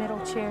 one of the middle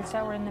chairs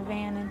that were in the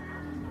van, and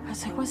I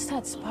was like, what's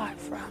that spot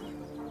from?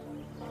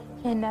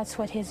 And that's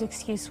what his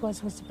excuse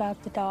was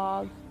about the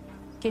dog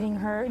getting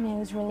hurt, and it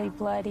was really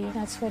bloody.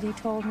 That's what he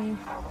told me.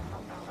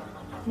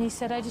 And he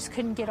said, I just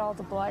couldn't get all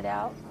the blood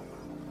out.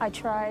 I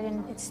tried,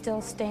 and it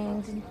still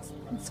stained, and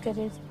it's good.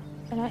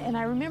 And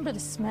I remember the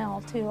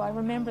smell, too. I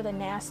remember the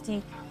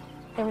nasty,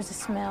 there was a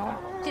smell.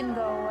 It didn't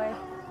go away.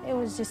 It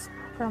was just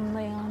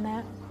permanently on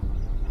that.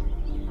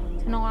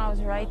 To know I was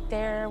right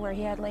there where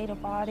he had laid a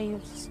body, it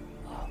was just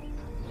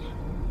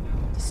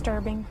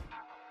disturbing.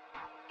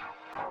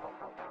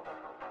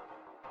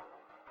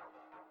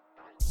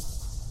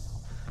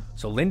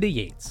 So Linda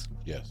Yates.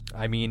 Yes.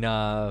 I mean,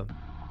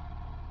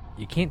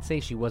 you can't say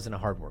she wasn't a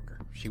hard worker.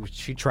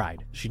 She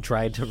tried. She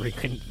tried to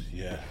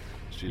Yeah.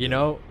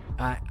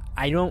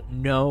 I don't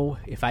know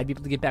if I'd be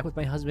able to get back with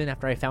my husband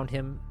after I found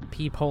him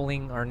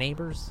peepholing our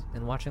neighbors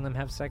and watching them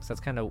have sex. That's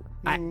kind of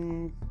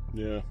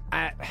yeah.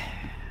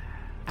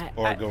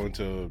 Or going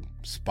to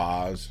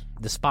spas.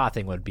 The spa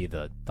thing would be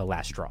the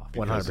last straw.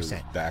 100%. His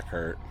back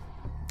hurt.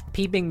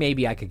 Peeping,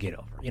 maybe I could get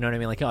over. You know what I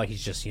mean? Like, oh,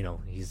 he's just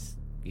he's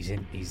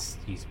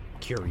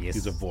curious.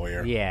 He's a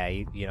voyeur.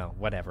 Yeah,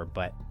 whatever.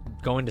 But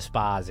going to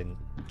spas and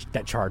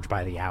that charge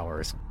by the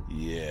hours.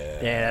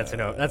 Yeah, that's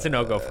a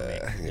no go for me.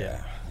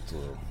 Yeah, it's a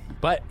little.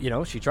 But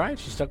she tried.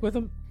 She stuck with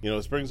him.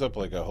 This brings up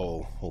like a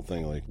whole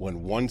thing. Like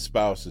when one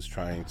spouse is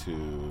trying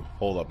to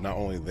hold up not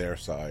only their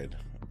side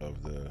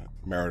of the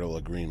marital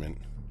agreement,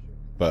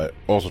 but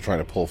also trying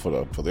to pull foot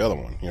up for the other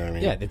one. You know what I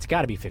mean? Yeah, it's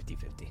got to be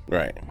 50-50.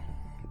 Right.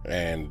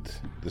 And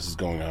this is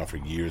going on for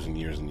years and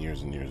years and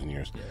years and years and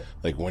years. Yeah.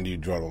 Like, when do you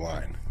draw the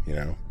line?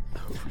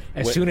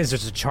 As soon as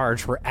there's a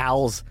charge for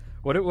Al's.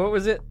 What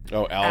was it?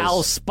 Oh,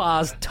 Al's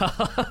Spa's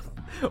tub.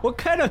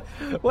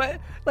 What?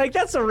 Like,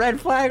 that's a red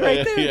flag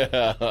right there.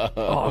 Yeah.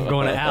 Oh, I'm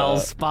going to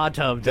Al's Spa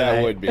tub tonight.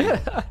 That would be.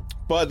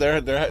 But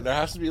there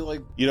has to be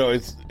like,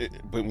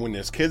 but when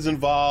there's kids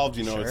involved,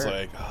 Sure. It's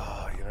like,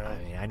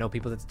 I know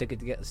people that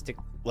stick.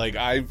 Like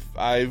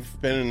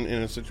I've been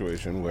in a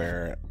situation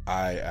where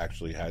I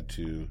actually had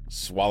to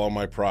swallow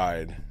my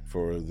pride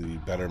for the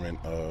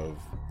betterment of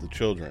the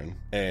children,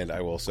 and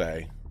I will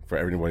say, for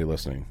everybody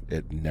listening,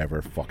 it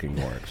never fucking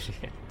works.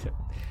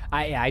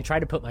 I try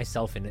to put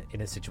myself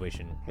in a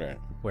situation right.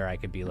 where I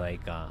could be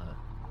like,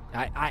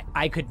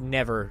 I could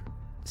never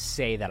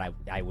say that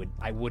I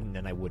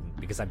wouldn't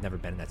because I've never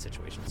been in that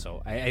situation.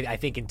 So I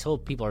think until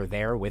people are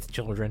there with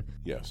children,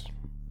 yes,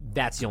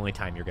 that's the only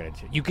time you're gonna.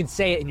 You can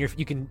say it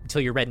until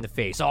you're red in the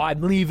face. Oh,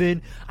 I'm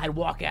leaving. I'd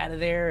walk out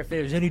of there if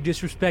there's any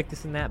disrespect,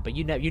 this and that. But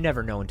you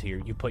never know until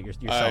you put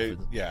yourself.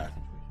 Yeah,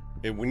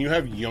 when you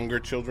have younger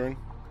children,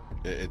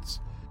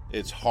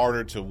 it's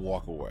harder to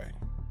walk away.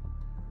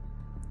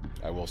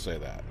 I will say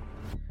that,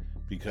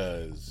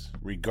 because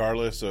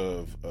regardless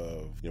of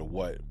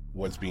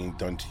what's being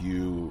done to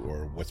you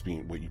or what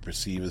you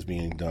perceive as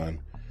being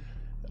done,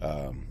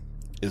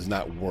 is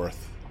not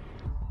worth,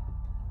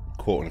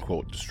 quote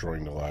unquote,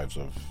 destroying the lives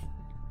of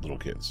little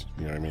kids.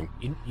 You know what I mean?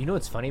 You know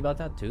what's funny about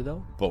that too,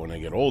 though? But when they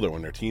get older,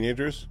 when they're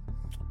teenagers,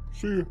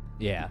 see.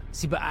 Yeah.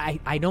 See, but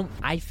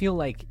I feel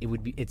like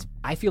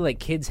I feel like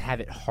kids have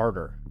it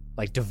harder.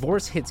 Like,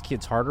 divorce hits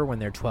kids harder when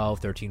they're 12,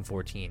 13,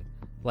 14.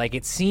 Like,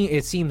 it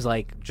seems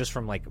like, just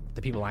from like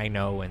the people I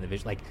know and the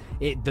vision, like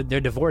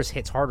their divorce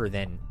hits harder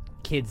than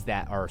kids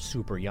that are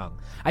super young.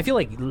 I feel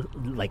like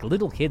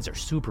little kids are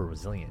super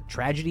resilient.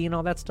 Tragedy and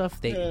all that stuff,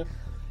 they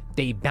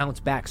bounce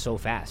back so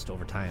fast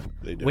over time.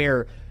 They do.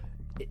 Where,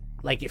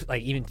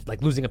 even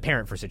losing a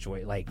parent for a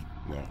situation,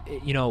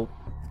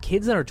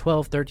 kids that are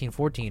 12, 13,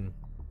 14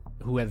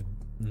 who have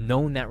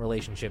known that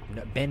relationship,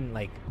 been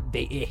like,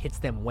 it hits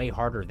them way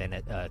harder than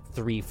a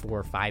 3,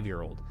 4,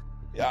 5-year-old.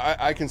 Yeah,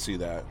 I can see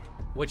that.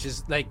 Which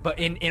is like, but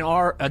in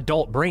our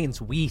adult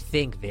brains, we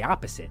think the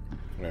opposite.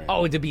 Right.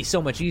 Oh, it'd be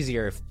so much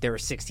easier if they were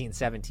 16,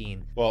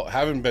 17. Well,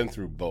 having been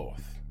through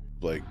both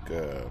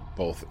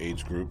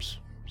age groups,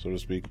 so to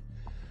speak.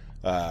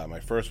 My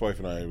first wife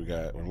and I,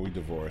 when we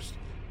divorced,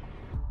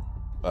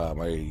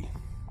 my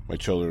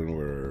children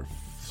were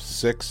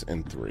 6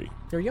 and 3.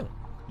 They're young.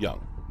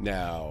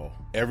 Now,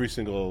 every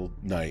single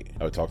night,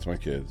 I would talk to my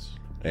kids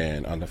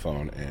and on the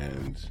phone,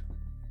 and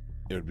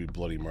it would be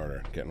bloody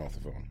murder getting off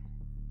the phone,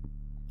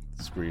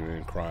 screaming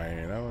and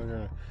crying,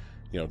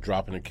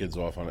 dropping the kids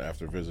off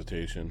after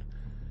visitation.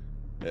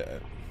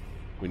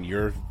 When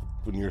your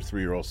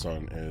 3-year-old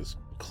son is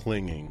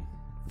clinging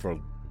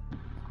for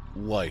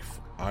life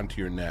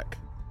onto your neck,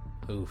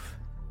 Oof.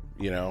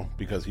 you know,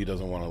 because he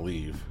doesn't want to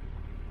leave.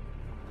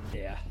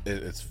 Yeah.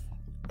 It's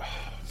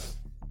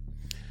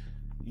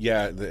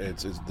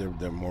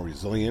they're more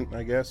resilient,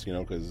 I guess, you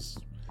know, because,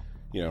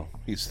 you know,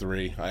 he's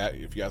 3.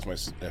 If you ask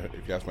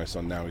my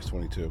son now, he's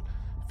 22.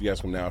 If you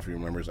ask him now if he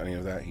remembers any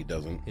of that, he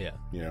doesn't. Yeah.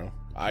 You know,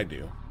 I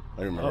do.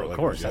 I remember. Of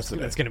course, that's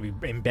going to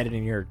be embedded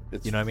in your.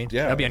 You know what I mean?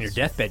 Yeah, that'll be on your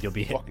deathbed. You'll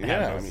be hit.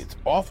 Yeah, I mean, it's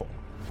awful.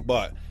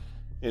 But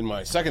in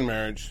my second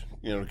marriage,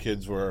 you know, the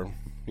kids were,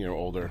 you know,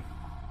 older.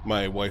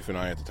 My wife and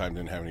I at the time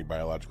didn't have any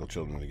biological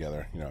children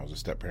together. You know, I was a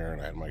step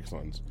parent. I had my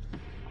sons,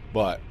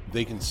 but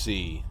they can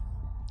see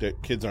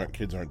that kids aren't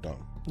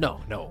dumb.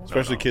 No.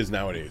 Especially kids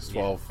nowadays.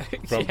 12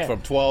 Yeah.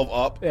 from 12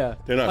 up. Yeah,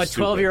 they're not. A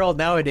 12-year-old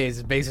nowadays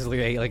is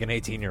basically like an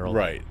 18-year-old.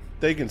 Right.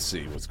 They can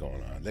see what's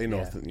going on. They know,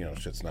 Yeah. you know,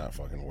 shit's not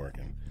fucking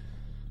working.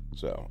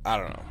 So I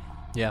don't know.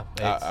 Yeah,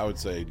 I would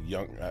say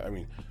young. I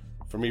mean,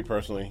 for me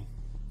personally,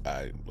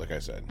 like I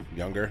said,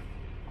 younger.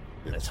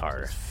 It's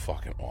harder. It's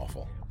fucking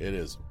awful. It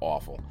is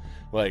awful.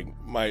 Like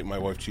my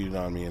wife cheated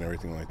on me and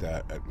everything like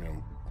that. You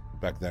know,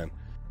 back then,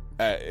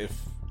 if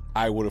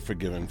I would have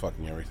forgiven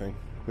fucking everything,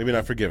 maybe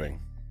not forgiving,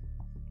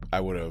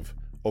 I would have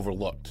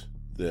overlooked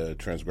the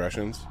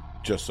transgressions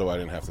just so I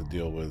didn't have to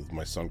deal with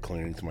my son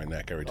clinging to my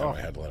neck every time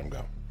I had to let him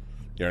go.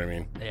 You know what I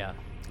mean? Yeah.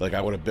 Like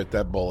I would have bit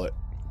that bullet.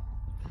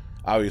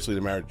 Obviously,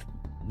 the marriage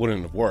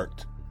wouldn't have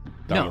worked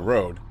down the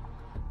road,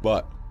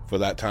 but for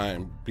that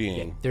time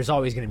being, there's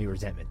always going to be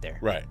resentment there,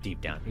 right?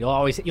 Deep down, you'll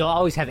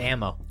always have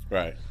ammo,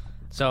 right?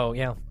 So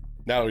yeah.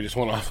 Now we just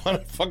went off on a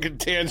fucking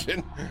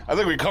tangent. I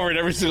think we covered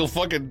every single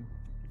fucking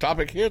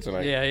topic here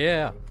tonight.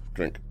 Yeah.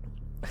 Drink.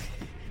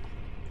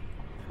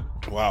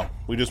 Wow,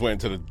 we just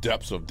went into the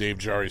depths of Dave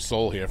Jari's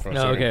soul here for a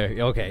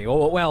second. Okay.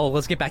 Well,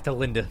 let's get back to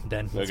Linda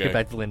then. Let's get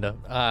back to Linda.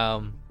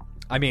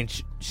 I mean,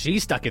 she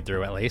stuck it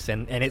through at least,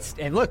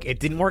 and look, it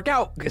didn't work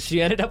out because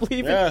she ended up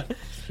leaving. Yeah,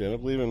 she ended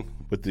up leaving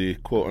with the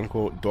quote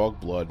unquote dog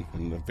blood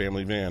in the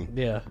family van.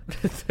 Yeah,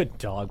 the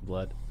dog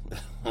blood.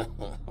 All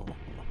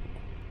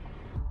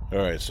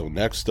right, so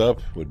next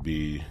up would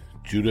be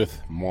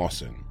Judith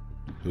Mawson,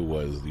 who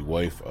was the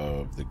wife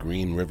of the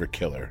Green River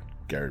Killer,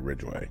 Gary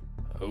Ridgway.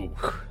 Oh,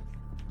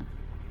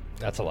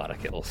 that's a lot of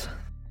kills.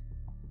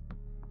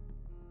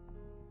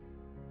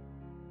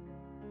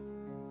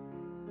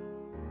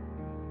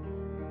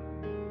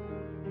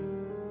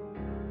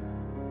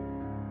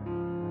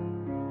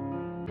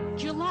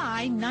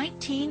 July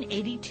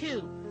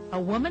 1982. A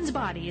woman's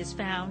body is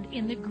found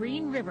in the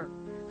Green River.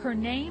 Her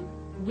name,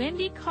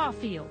 Wendy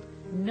Caulfield.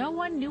 No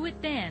one knew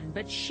it then,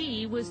 but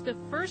she was the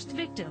first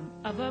victim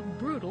of a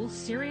brutal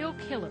serial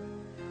killer.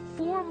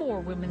 4 more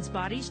women's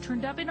bodies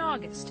turned up in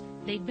August.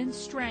 They'd been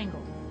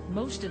strangled.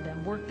 Most of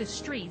them worked the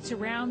streets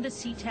around the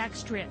SeaTac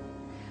Strip.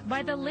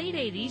 By the late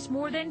 80s,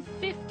 more than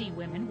 50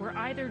 women were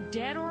either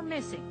dead or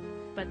missing,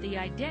 but the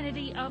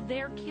identity of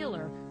their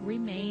killer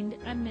remained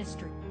a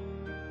mystery.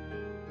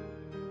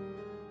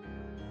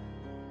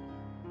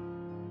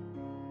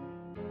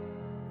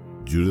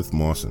 Judith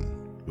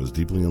Mawson was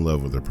deeply in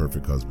love with her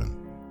perfect husband.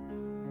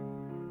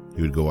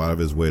 He would go out of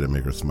his way to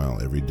make her smile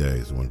every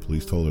day, so when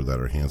police told her that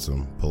her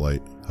handsome,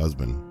 polite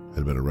husband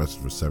had been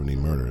arrested for 70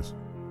 murders,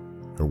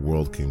 her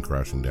world came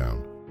crashing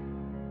down.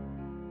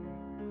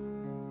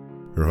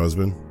 Her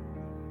husband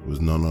was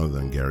none other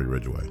than Gary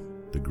Ridgway,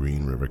 the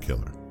Green River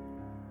Killer.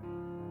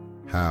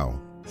 How,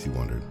 she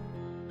wondered.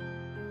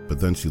 But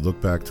then she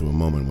looked back to a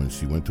moment when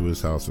she went to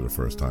his house for the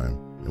first time,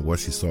 and what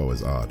she saw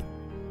was odd.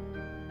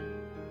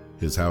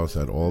 His house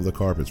had all the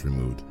carpets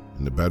removed,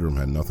 and the bedroom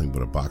had nothing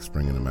but a box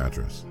spring and a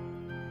mattress.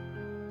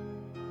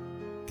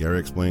 Gary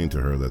explained to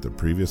her that the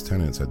previous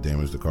tenants had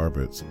damaged the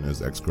carpets and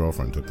his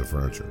ex-girlfriend took the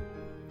furniture.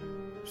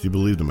 She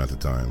believed him at the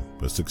time,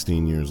 but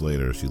 16 years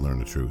later she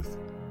learned the truth.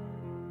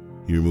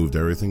 He removed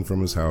everything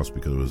from his house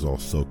because it was all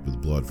soaked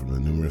with blood from the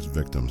numerous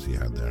victims he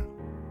had there.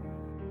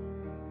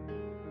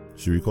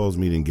 She recalls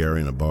meeting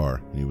Gary in a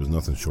bar, and he was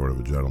nothing short of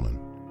a gentleman.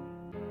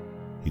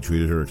 He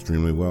treated her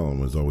extremely well and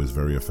was always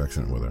very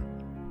affectionate with her.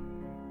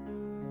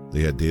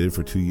 They had dated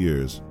for 2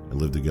 years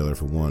and lived together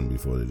for 1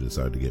 before they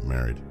decided to get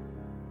married.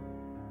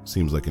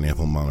 Seems like an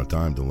ample amount of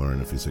time to learn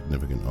if your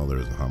significant other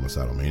is a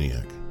homicidal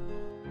maniac.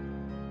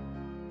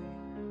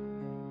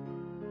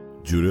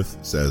 Judith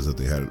says that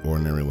they had an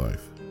ordinary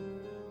life.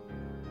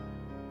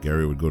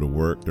 Gary would go to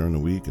work during the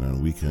week, and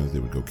on weekends they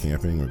would go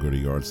camping or go to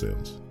yard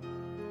sales.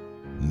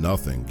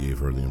 Nothing gave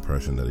her the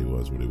impression that he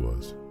was what he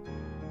was.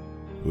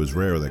 It was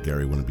rare that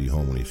Gary wouldn't be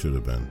home when he should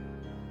have been.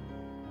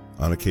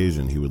 On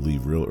occasion, he would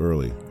leave real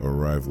early or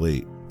arrive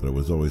late, but it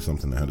was always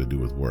something that had to do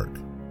with work,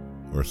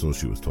 or so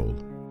she was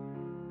told.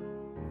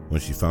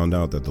 When she found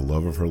out that the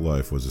love of her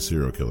life was a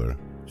serial killer,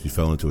 she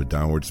fell into a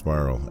downward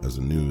spiral as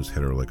the news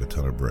hit her like a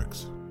ton of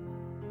bricks.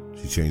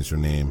 She changed her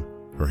name,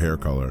 her hair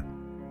color,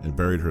 and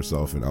buried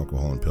herself in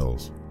alcohol and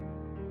pills.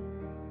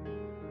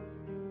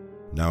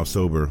 Now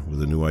sober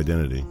with a new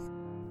identity,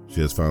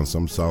 she has found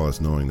some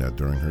solace knowing that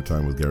during her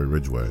time with Gary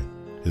Ridgway,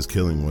 his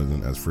killing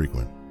wasn't as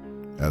frequent,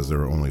 as there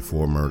were only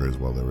 4 murders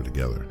while they were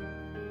together.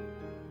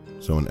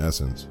 So in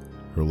essence,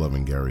 her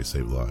loving Gary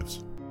saved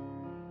lives.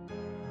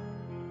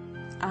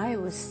 I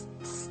was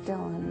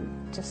still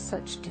in just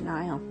such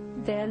denial.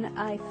 Then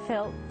I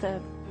felt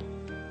the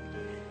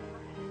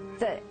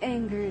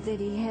anger that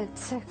he had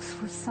sex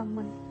with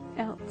someone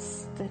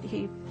else, that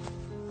he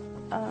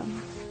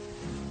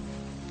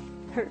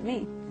hurt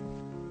me.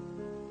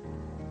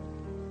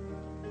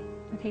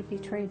 And he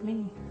betrayed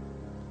me.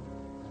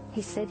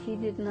 He said he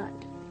did not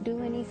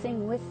do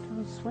anything with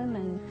those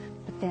women.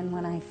 But then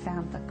when I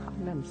found the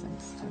condoms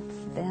and stuff,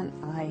 then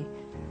I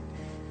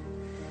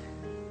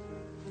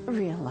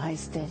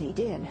realized that he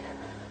did.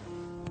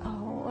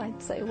 Oh,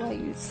 I'd say, why,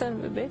 you son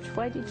of a bitch,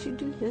 why did you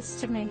do this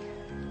to me?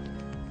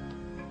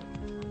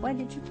 Why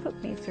did you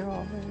put me through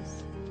all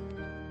this?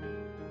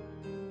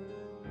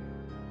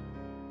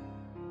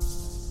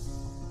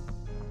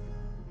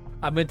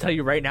 I'm gonna tell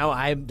you right now,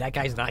 that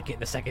guy's not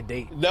getting a second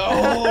date.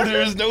 No,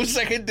 there's no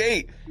second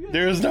date.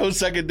 There's no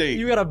second date.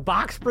 You got a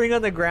box spring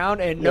on the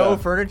ground and no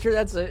furniture?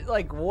 That's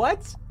like,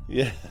 what?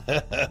 Yes.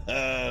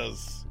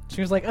 She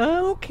was like,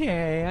 oh,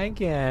 okay, I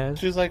guess.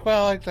 She was like,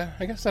 well, I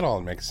guess that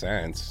all makes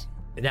sense.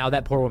 Now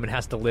that poor woman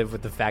has to live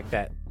with the fact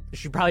that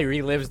she probably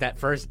relives that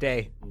first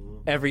day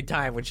every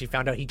time when she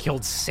found out he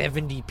killed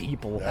 70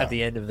 people at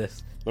the end of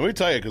this. Let me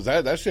tell you, because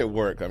that shit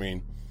worked. I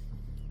mean,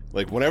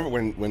 like,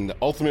 when the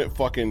ultimate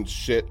fucking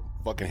shit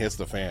fucking hits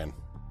the fan,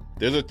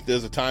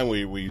 there's a time where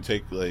you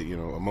take, like, you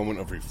know, a moment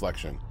of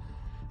reflection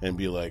and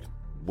be like,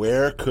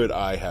 where could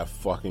I have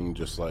fucking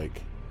just,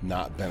 like,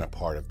 not been a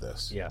part of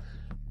this? Yeah.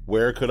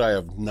 Where could I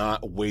have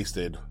not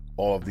wasted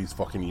all of these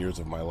fucking years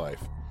of my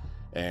life?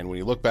 And when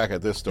you look back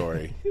at this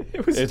story,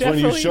 it's when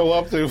you show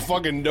up to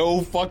fucking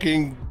no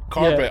fucking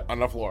carpet on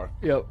the floor.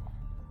 Yep.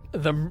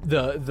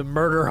 The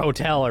murder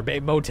hotel or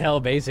motel,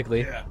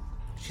 basically. Yeah.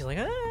 She's like,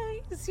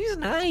 he's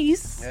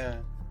nice. Yeah.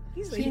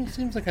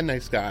 Seems like a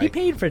nice guy. He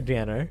paid for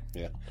dinner.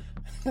 Yeah.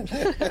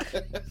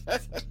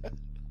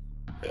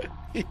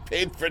 He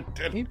paid for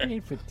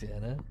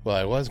dinner. Well,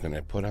 I was going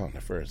to put out on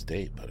the first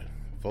date, but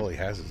if all he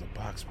has is a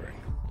box spring.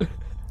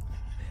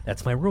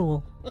 That's my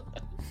rule.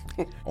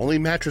 Only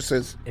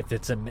mattresses. If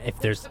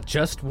there's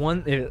just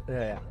one,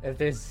 if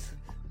there's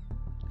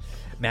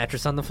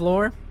mattress on the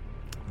floor,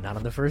 not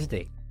on the first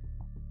date.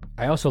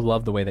 I also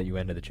love the way that you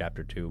ended the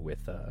chapter too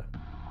with,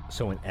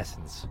 so in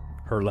essence,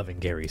 her loving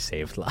Gary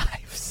saved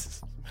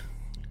lives.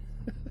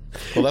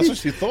 Well, that's what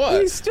she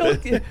thought. He's still,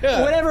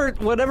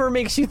 whatever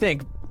makes you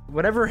think,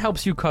 whatever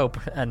helps you cope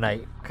at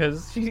night,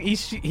 because he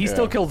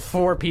still killed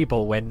 4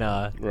 people when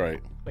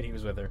he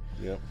was with her.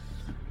 Yeah.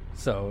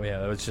 So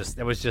yeah, it was just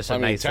a I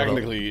mean, nice.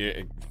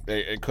 Technically,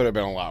 it could have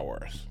been a lot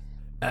worse.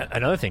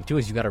 Another thing too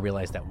is you got to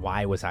realize that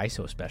why was I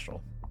so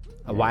special?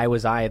 Why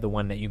was I the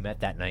one that you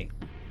met that night,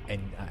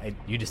 and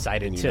you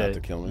decided to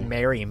kill me?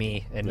 Marry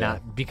me and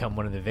not become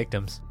one of the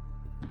victims?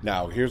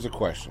 Now, here's a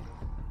question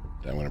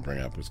that I'm going to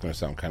bring up. It's going to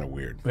sound kind of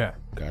weird. Yeah.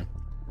 Okay.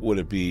 Would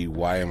it be,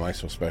 why am I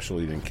so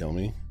special you didn't kill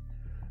me,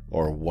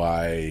 or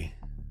why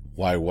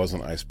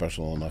wasn't I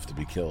special enough to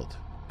be killed?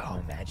 Oh,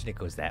 imagine it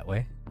goes that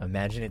way.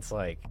 Imagine it's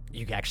like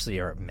you actually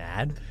are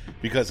mad.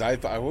 Because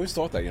I've always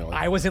thought that, you know.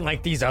 I wasn't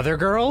like these other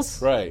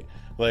girls. Right.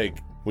 Like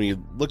when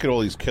you look at all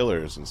these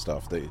killers and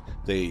stuff,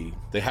 they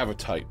have a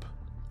type.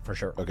 For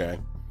sure. Okay.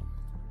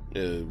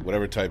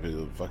 Whatever type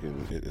is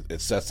it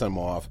sets them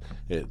off.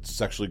 It's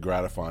sexually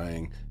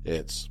gratifying.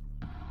 It's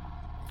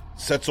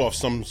sets off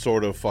some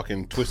sort of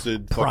fucking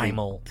twisted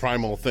primal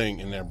thing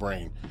in their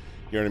brain.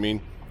 You know what I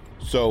mean?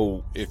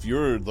 So if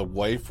you're the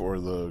wife or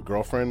the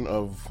girlfriend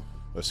of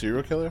a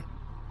serial killer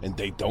and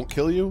they don't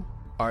kill you,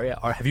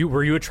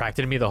 were you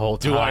attracted to me the whole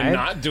time? Do I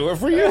not do it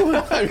for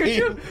you?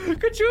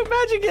 Could you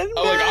imagine getting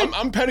mad? Like,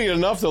 I'm petty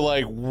enough to,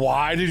 like,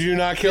 why did you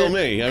not kill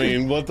me? I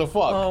mean, what the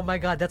fuck? Oh my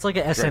god, that's like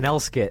an SNL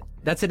skit.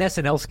 That's an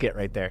SNL skit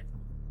right there.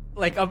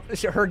 Like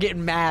her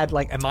getting mad,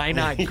 like, am I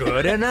not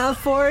good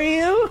enough for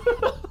you?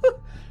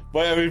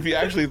 But I mean, if you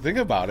actually think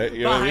about it,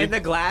 you know behind what I mean? the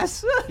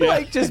glass,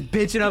 like just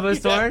bitching up a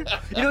storm.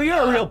 You know,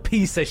 you're a real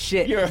piece of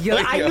shit.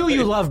 I knew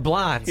you loved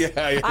blondes.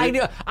 I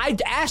knew. I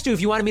asked you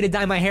if you wanted me to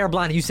dye my hair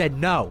blonde, and you said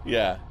no.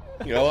 Yeah.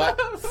 You know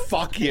what?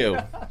 Fuck you.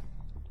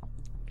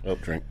 Oh,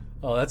 drink.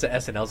 Oh, that's an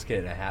SNL skit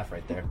and a half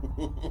right there.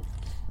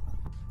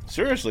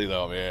 Seriously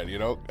though, man, you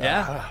know?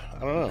 Yeah. I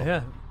don't know.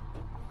 Yeah.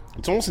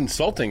 It's almost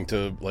insulting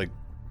to, like,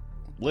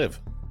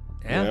 live.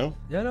 Yeah. You know?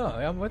 Yeah, no,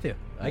 I'm with you.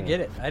 I get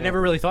it. I never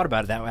really thought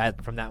about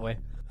it from that way.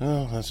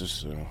 Oh, that's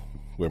just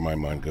where my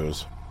mind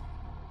goes.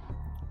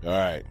 All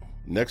right.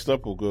 Next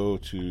up, we'll go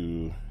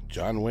to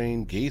John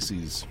Wayne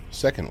Gacy's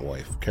second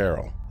wife,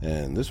 Carol.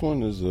 And this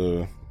one is,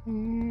 I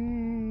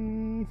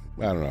don't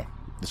know.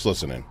 Let's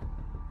listen in.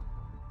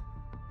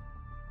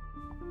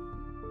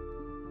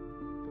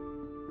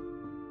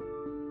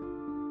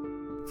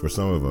 For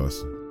some of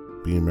us,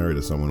 being married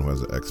to someone who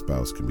has an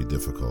ex-spouse can be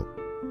difficult.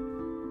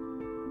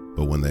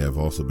 But when they have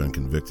also been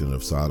convicted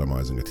of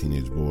sodomizing a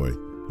teenage boy,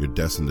 you're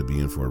destined to be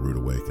in for a rude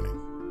awakening.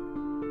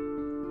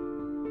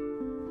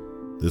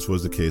 This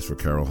was the case for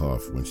Carol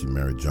Huff when she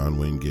married John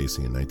Wayne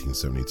Gacy in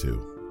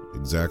 1972,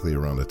 exactly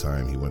around the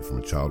time he went from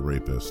a child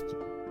rapist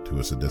to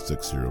a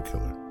sadistic serial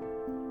killer.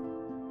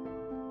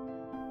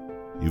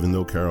 Even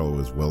though Carol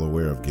was well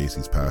aware of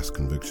Gacy's past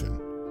conviction,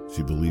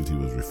 she believed he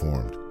was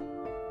reformed.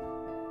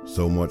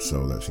 So much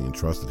so that she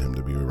entrusted him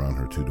to be around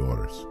her 2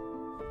 daughters.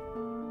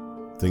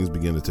 Things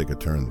began to take a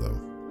turn, though.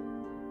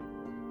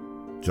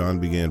 John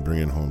began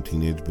bringing home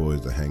teenage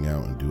boys to hang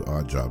out and do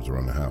odd jobs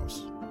around the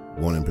house.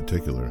 One in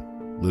particular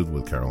lived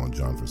with Carol and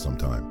John for some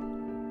time.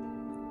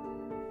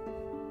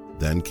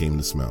 Then came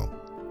the smell.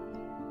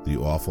 The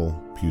awful,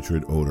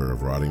 putrid odor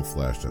of rotting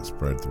flesh that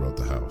spread throughout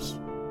the house.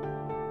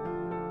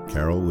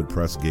 Carol would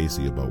press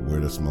Gacy about where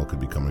the smell could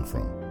be coming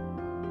from.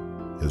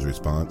 His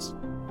response?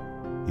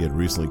 He had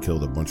recently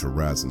killed a bunch of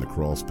rats in the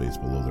crawl space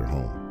below their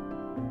home.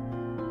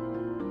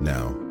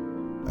 Now,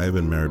 I have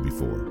been married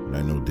before, and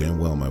I know damn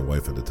well my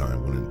wife at the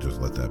time wouldn't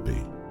just let that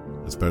be,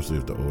 especially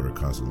if the odor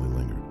constantly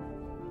lingered.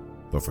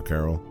 But for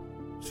Carol,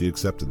 she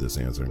accepted this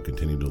answer and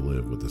continued to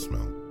live with the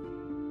smell.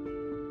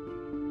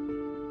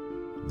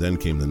 Then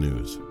came the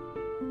news.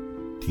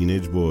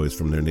 Teenage boys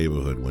from their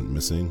neighborhood went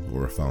missing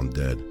or were found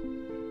dead,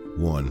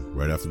 one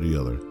right after the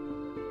other,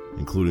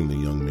 including the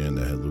young man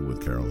that had lived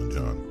with Carol and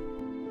John.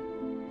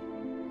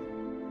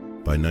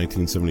 By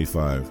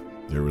 1975,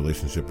 their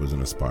relationship was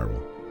in a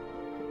spiral.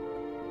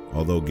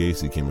 Although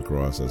Gacy came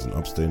across as an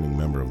upstanding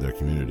member of their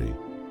community,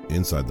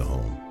 inside the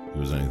home, he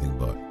was anything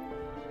but.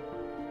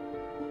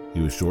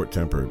 He was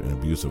short-tempered and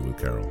abusive with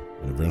Carol,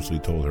 and eventually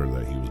told her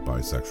that he was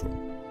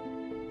bisexual.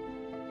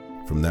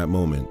 From that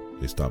moment,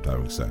 they stopped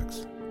having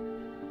sex.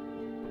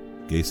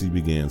 Gacy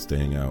began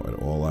staying out at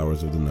all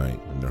hours of the night,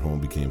 and their home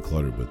became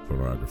cluttered with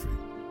pornography.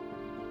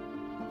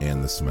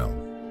 And the smell.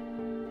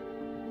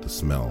 The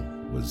smell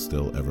was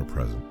still ever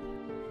present.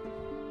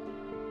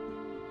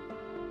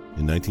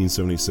 In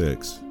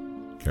 1976,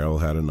 Carol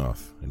had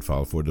enough and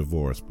filed for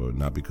divorce, but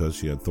not because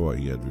she had thought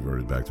he had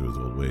reverted back to his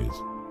old ways.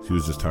 She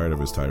was just tired of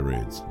his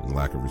tirades and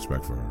lack of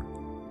respect for her.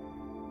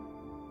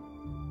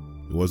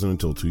 It wasn't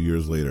until 2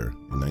 years later,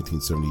 in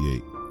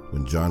 1978,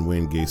 when John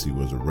Wayne Gacy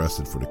was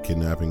arrested for the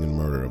kidnapping and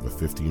murder of a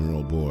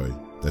 15-year-old boy,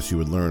 that she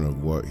would learn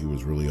of what he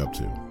was really up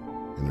to,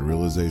 and the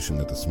realization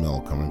that the smell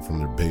coming from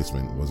their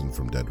basement wasn't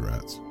from dead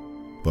rats,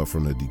 but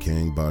from the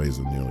decaying bodies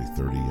of nearly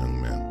 30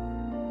 young men.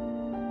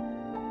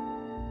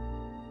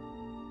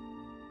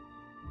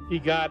 He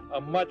got a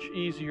much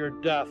easier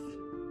death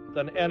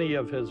than any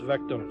of his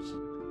victims.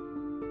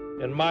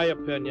 In my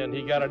opinion,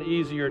 he got an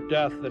easier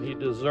death than he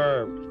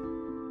deserved.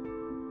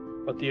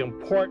 But the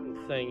important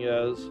thing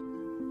is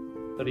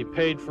that he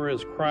paid for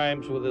his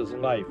crimes with his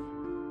life.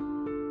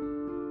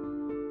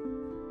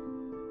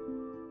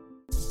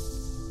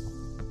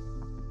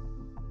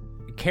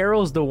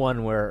 Carol's the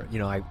one where,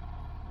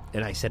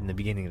 I said in the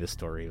beginning of the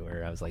story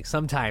where I was like,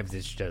 sometimes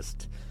it's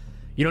just,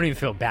 you don't even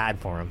feel bad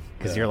for him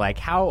because you're like,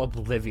 how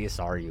oblivious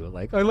are you?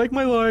 Like, I like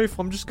my life.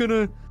 I'm just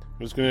gonna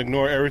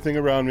ignore everything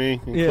around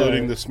me,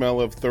 including the smell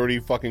of 30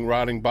 fucking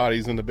rotting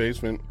bodies in the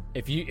basement.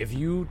 If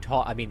you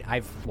talk,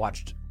 I've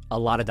watched a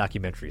lot of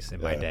documentaries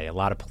in my day, a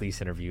lot of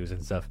police interviews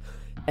and stuff.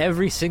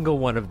 Every single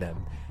one of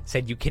them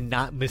said you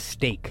cannot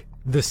mistake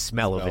the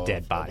smell of a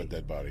dead body.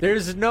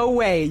 There's no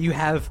way you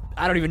have,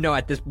 I don't even know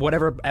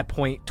at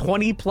point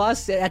 20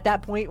 plus at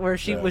that point where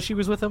she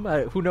was with him.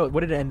 Who knows?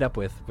 What did it end up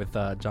with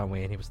John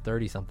Wayne? He was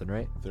 30 something,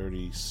 right?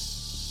 30.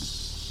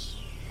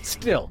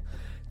 Still,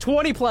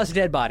 20 plus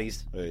dead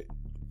bodies. Wait,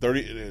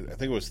 30. I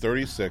think it was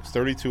 36,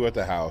 32 at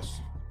the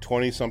house,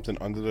 20 something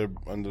under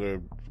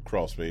the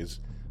crawl space.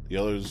 The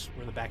others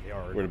were in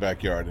the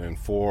backyard. And then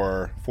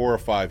four or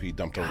five he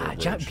dumped over a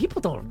bridge. People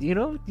don't, you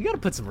got to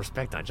put some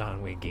respect on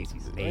John Wayne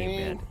Gacy's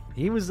name, man.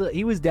 He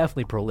was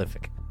definitely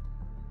prolific.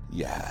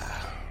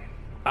 Yeah.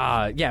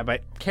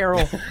 But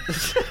Carol.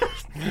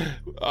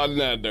 On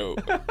that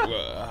note,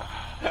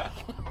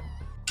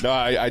 no,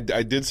 I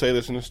did say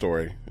this in the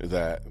story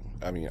that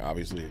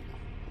obviously,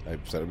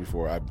 I've said it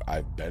before.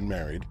 I've been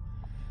married,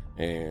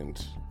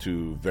 and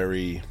to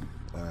very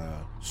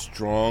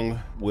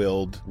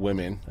strong-willed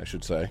women, I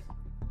should say.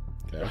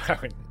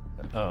 Okay.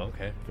 Oh,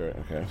 okay.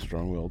 Okay,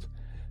 strong-willed.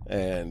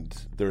 And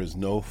there is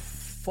no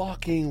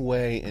fucking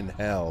way in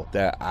hell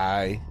that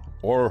I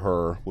or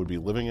her would be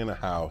living in a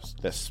house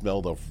that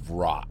smelled of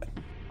rot.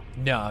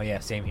 No, yeah,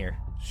 same here.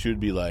 She would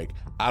be like,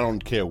 I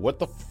don't care what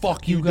the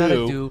fuck you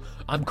gotta do.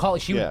 I'm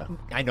calling.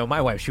 I know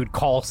my wife. She would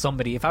call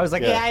somebody if I was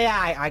like,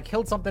 I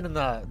killed something in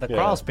the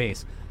crawl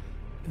space.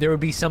 There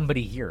would be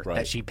somebody here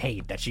that she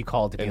paid, that she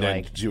called to be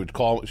like. She would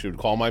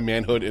call my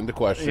manhood into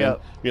question,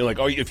 being like,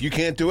 "Oh, if you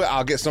can't do it,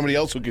 I'll get somebody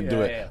else who can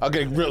do it. I'll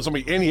get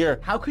somebody in here."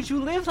 How could you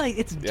live like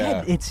it's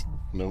dead? It's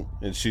no,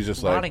 and she's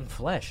just rotting like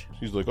flesh.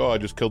 She's like, "Oh, I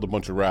just killed a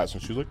bunch of rats,"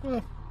 and she's like,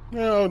 "Well,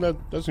 no,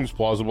 that seems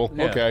plausible."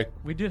 Yeah. Okay,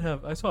 we did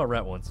have. I saw a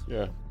rat once.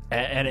 Yeah,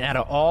 and out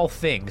of all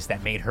things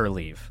that made her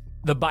leave,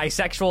 the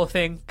bisexual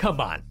thing. Come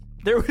on,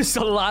 there was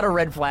a lot of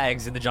red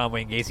flags in the John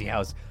Wayne Gacy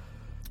house.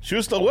 She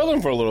was still with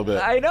him for a little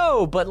bit. I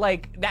know, but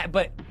like that.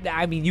 But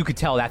you could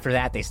tell after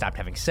that they stopped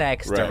having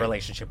sex. Their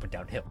relationship went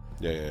downhill.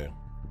 Yeah.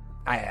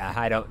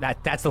 I don't.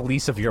 That's the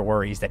least of your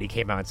worries that he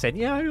came out and said,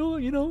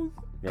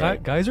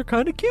 guys are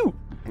kind of cute.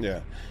 Yeah,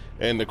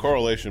 and the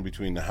correlation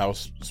between the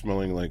house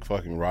smelling like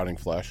fucking rotting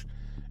flesh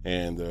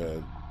and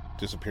the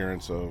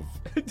disappearance of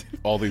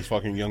all these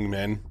fucking young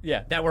men.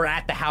 Yeah, that were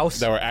at the house.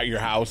 That were at your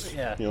house.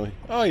 Yeah. You know, like,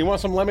 oh, you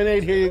want some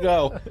lemonade? Here you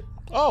go.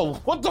 Oh,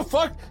 what the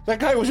fuck? That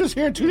guy was just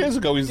here 2 days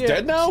ago. He's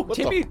dead now? What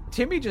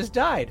Timmy just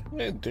died.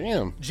 Man,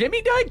 damn.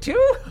 Jimmy died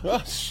too?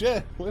 Oh,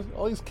 shit.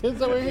 All these kids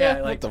that were here?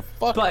 Yeah, what the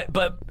fuck?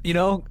 But you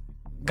know,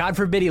 God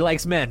forbid he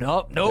likes men.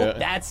 Oh, nope,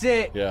 that's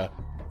it. Yeah.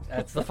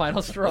 That's the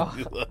final straw.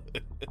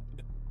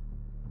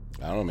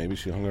 I don't know, maybe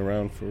she hung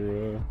around for,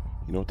 you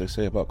know what they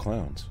say about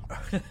clowns.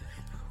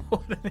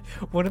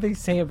 What do they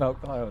say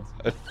about clowns?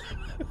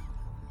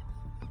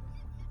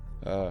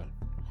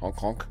 Honk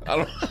honk. I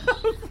don't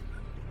know.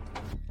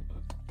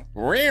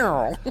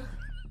 Real.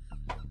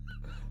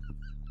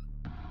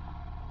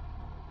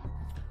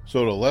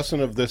 So the lesson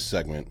of this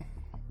segment,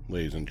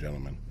 ladies and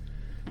gentlemen,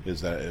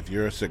 is that if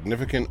your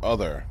significant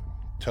other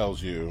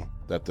tells you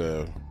that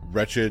the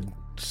wretched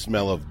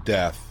smell of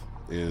death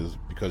is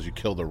because you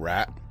killed a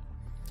rat,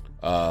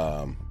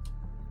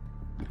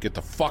 get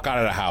the fuck out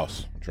of the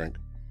house. Drink.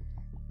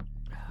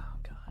 Oh,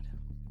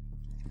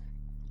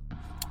 God.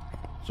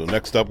 So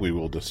next up, we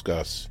will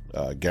discuss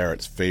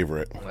Garrett's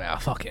favorite. Yeah,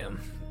 fuck him.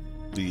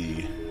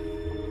 The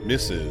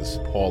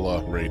Mrs.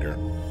 Paula Rader.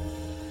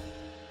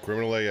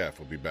 Criminal AF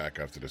will be back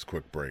after this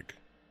quick break.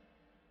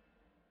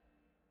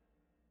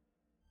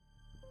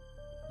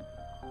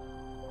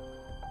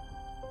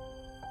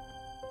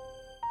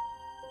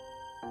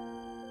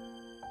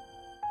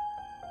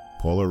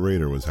 Paula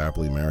Rader was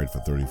happily married for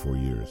 34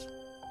 years.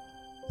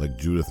 Like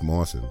Judith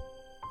Mawson,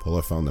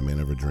 Paula found the man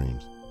of her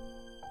dreams.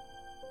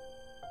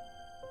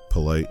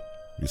 Polite,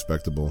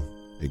 respectable,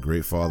 a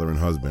great father and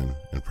husband,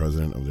 and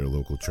president of their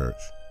local church.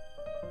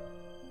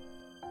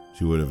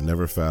 She would have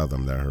never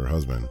fathomed that her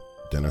husband,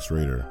 Dennis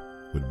Rader,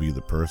 would be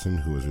the person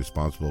who was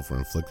responsible for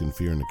inflicting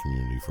fear in the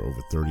community for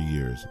over 30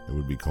 years and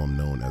would become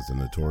known as the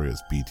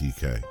notorious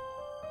BTK.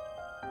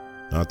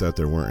 Not that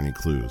there weren't any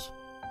clues.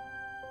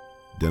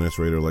 Dennis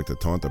Rader liked to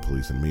taunt the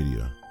police and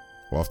media,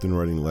 often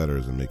writing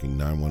letters and making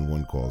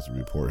 911 calls to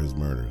report his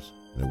murders,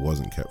 and it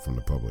wasn't kept from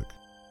the public.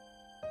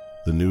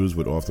 The news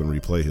would often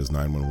replay his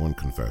 911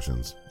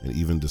 confessions and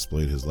even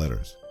displayed his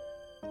letters.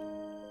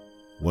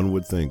 One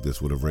would think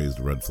this would have raised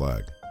a red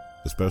flag,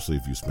 especially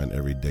if you spent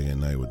every day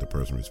and night with the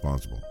person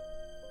responsible.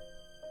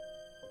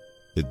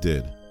 It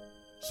did,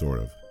 sort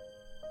of.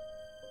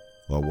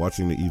 While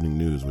watching the evening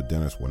news with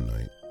Dennis one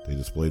night, they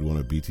displayed one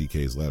of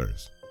BTK's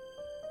letters.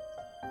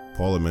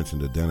 Paula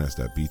mentioned to Dennis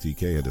that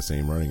BTK had the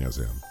same writing as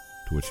him,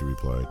 to which he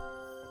replied,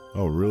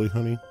 "Oh, really,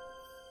 honey?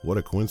 What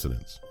a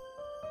coincidence."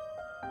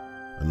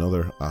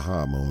 Another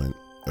aha moment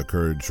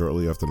occurred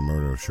shortly after the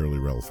murder of Shirley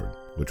Relford,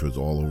 which was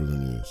all over the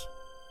news.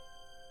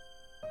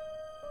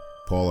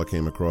 Paula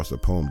came across a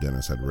poem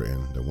Dennis had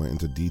written that went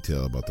into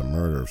detail about the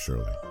murder of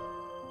Shirley.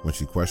 When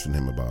she questioned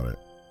him about it,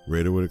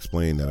 Rader would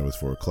explain that it was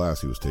for a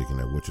class he was taking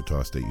at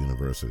Wichita State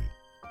University.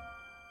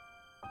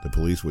 The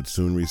police would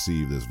soon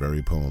receive this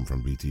very poem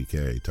from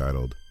BTK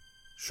titled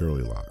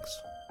Shirley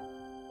Locks.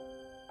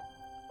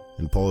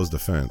 In Paula's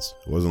defense,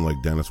 it wasn't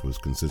like Dennis was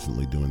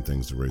consistently doing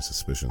things to raise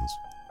suspicions.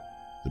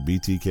 The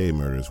BTK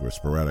murders were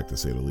sporadic to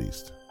say the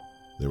least.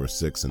 There were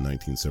 6 in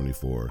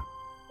 1974,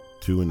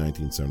 2 in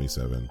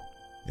 1977,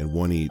 and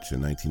 1 each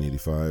in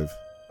 1985,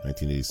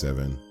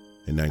 1987,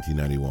 and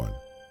 1991.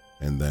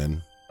 And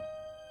then,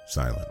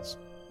 silence.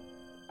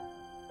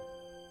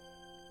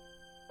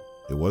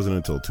 It wasn't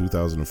until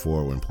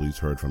 2004 when police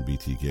heard from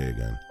BTK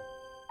again.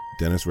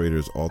 Dennis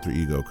Rader's alter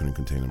ego couldn't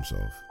contain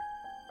himself.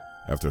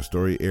 After a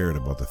story aired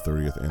about the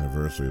 30th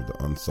anniversary of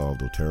the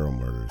unsolved Otero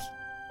murders,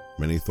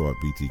 many thought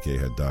BTK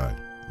had died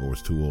or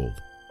was too old,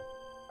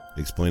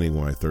 explaining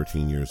why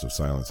 13 years of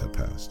silence had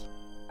passed.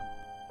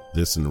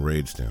 This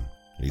enraged him,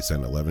 and he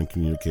sent 11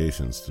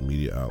 communications to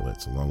media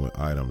outlets along with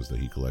items that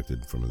he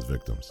collected from his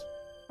victims.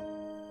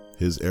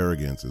 His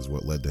arrogance is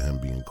what led to him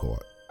being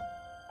caught.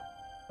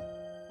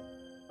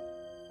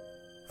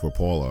 For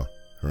Paula,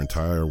 her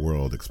entire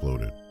world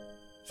exploded.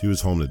 She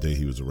was home the day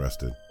he was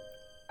arrested.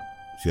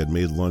 She had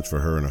made lunch for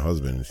her and her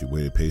husband, and she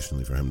waited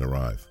patiently for him to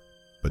arrive,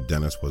 but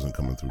Dennis wasn't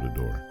coming through the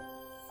door.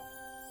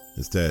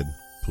 Instead,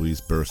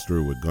 police burst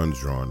through with guns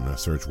drawn and a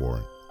search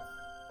warrant.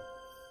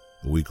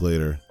 A week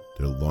later,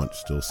 their lunch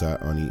still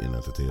sat uneaten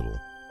at the table,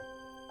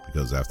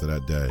 because after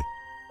that day,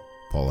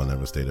 Paula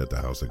never stayed at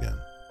the house again.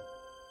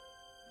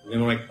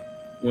 And when I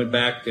went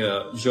back,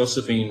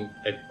 Josephine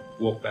had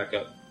woke back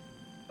up.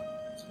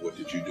 What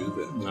did you do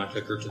then? And I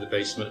took her to the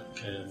basement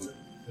and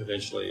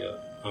eventually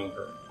hung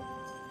her.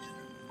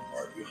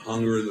 All right, you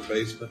hung her in the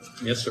basement?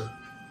 Yes, sir.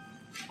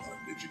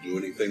 Did you do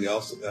anything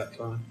else at that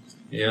time?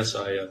 Yes,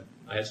 I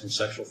had some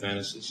sexual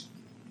fantasies,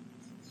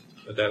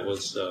 but that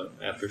was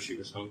after she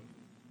was hung.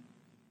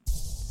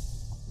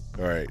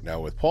 All right,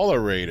 now with Paula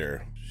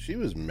Rader, she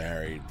was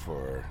married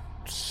for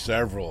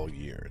several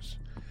years,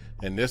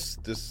 and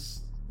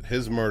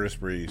his murder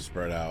spree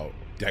spread out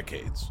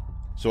decades.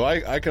 So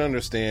I can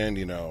understand,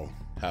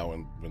 how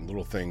when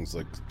little things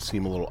like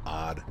seem a little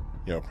odd,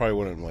 probably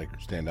wouldn't like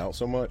stand out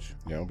so much,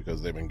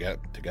 because they've been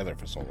together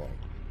for so long.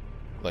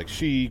 Like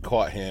she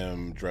caught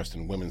him dressed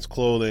in women's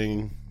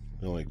clothing,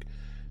 like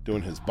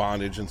doing his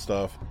bondage and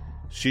stuff.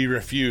 She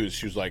refused.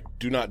 She was like,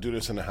 do not do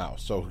this in the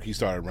house. So he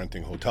started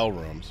renting hotel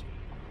rooms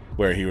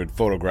where he would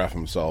photograph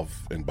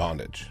himself in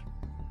bondage,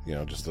 you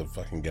know, just to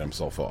fucking get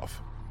himself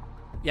off.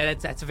 Yeah,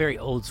 that's a very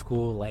old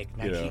school, like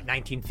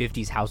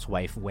 1950s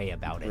housewife way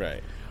about it.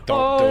 Right.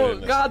 Don't do it in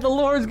this. God, the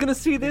Lord's gonna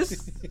see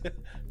this.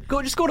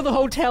 Just go to the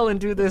hotel and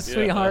do this,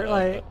 sweetheart.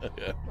 Like,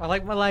 I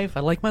like my life. I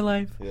like my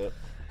life. Yeah.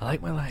 I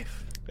like my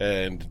life.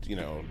 And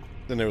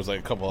then there was like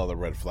a couple other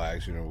red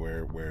flags,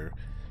 where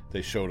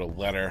they showed a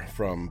letter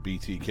from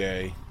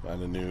BTK on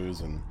the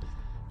news, and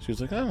she was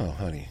like, "Oh,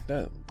 honey,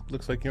 that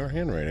looks like your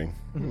handwriting."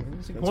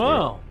 That's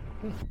Whoa,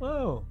 weird.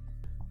 whoa.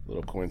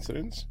 Little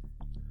coincidence.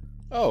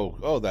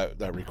 Oh,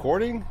 that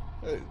recording?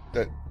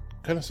 That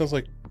kind of sounds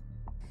like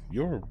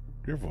your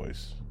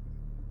voice.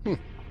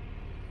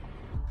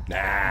 Nah,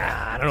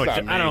 I don't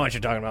know what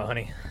you're talking about,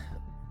 honey.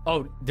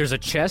 Oh, there's a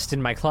chest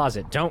in my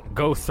closet. Don't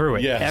go through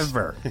it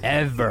ever.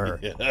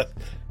 Yeah.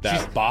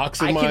 That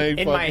box in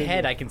my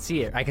head. I can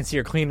see it. I can see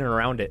her cleaning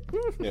around it.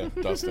 Yeah,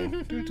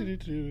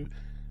 dusting.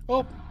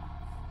 Oh,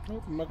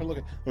 I'm not gonna look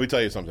at. Let me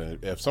tell you something.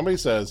 If somebody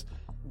says,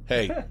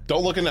 "Hey,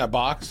 don't look in that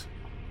box,"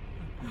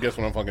 guess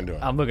what I'm fucking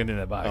doing? I'm looking in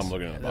that box. I'm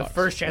looking in that box. The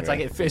first chance I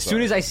get, as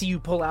soon as I see you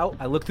pull out,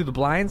 I look through the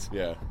blinds.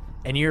 Yeah.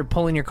 And you're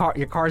pulling your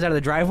car's out of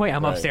the driveway.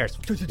 I'm upstairs.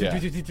 Yeah.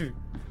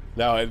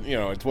 Now,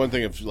 it's one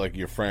thing if like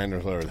your friend or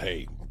whatever,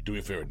 hey, do me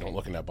a favor, don't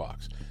look in that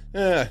box.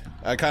 I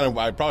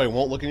probably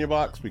won't look in your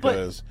box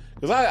because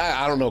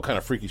I don't know what kind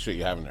of freaky shit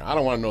you have in there. I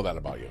don't want to know that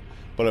about you.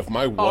 But if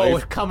my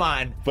wife... Oh, come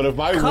on. But if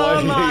my wife...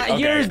 Come on, okay,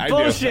 yours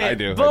bullshit. I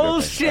do.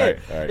 Bullshit.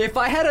 All right. If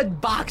I had a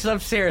box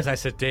upstairs, I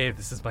said, Dave,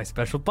 this is my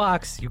special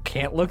box. You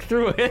can't look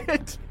through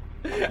it.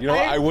 You know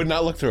what? I would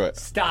not look through it.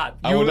 Stop.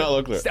 I would not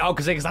look through it. Oh,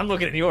 because I'm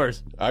looking at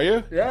yours. Are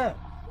you? Yeah,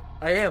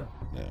 I am.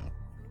 Yeah.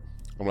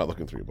 I'm not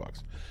looking through your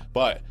box.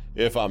 But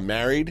if I'm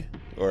married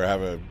or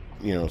have a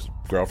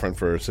girlfriend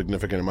for a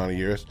significant amount of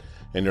years,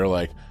 and they're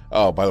like,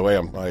 oh, by the way,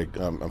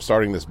 I'm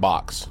starting this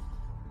box,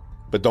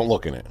 but don't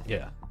look in it.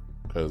 Yeah.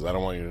 Because I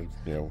don't want you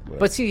to, whatever.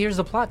 But see, here's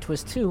the plot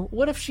twist too.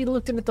 What if she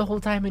looked in it the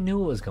whole time and knew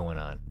what was going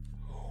on?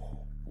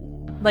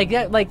 Like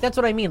that's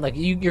what I mean. Like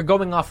you're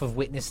going off of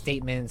witness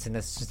statements and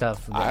this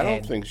stuff. I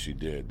don't think she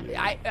did.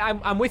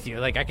 I'm with you.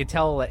 Like I could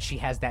tell that she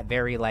has that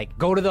very like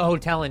go to the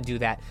hotel and do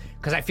that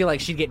because I feel like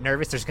she'd get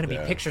nervous. There's going to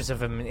be pictures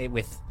of him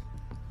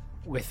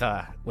with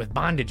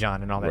bondage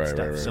on and all that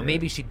stuff. So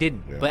maybe she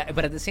didn't. Yeah.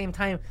 But at the same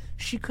time,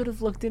 she could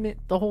have looked in it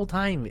the whole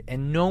time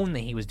and known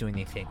that he was doing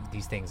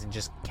these things and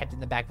just kept it in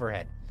the back of her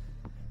head.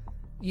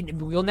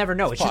 We'll never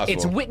know.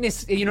 It's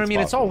witness. You know what I mean?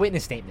 Possible. It's all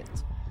witness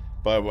statements.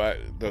 But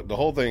the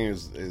whole thing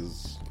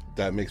is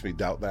that makes me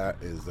doubt that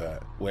is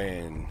that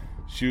when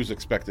she was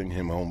expecting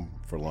him home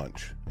for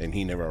lunch and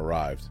he never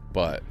arrived,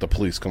 but the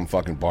police come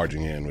fucking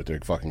barging in with their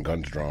fucking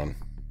guns drawn,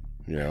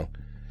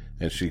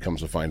 and she comes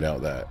to find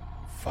out that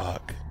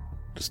fuck,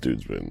 this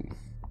dude's been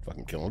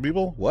fucking killing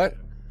people. What?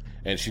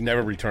 And she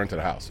never returned to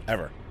the house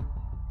ever.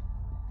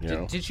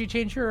 Did she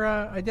change her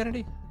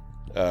identity?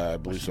 I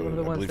believe so. I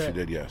believe she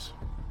did. Yes.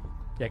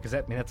 Yeah, because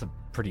that's a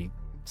pretty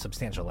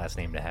substantial last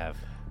name to have.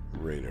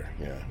 Rader,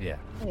 yeah. Yeah.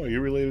 Oh,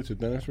 you're related to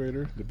Dennis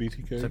Rader, the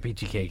BTK? The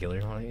BTK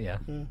killer, yeah.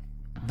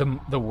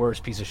 The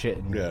worst piece of shit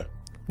in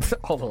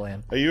all the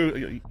land.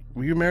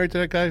 Were you married to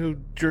that guy who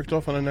jerked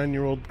off on a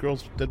 9-year-old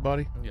girl's dead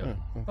body? Yeah.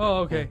 Oh,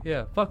 okay.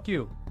 Yeah. Fuck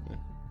you. Yeah.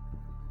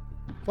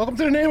 Welcome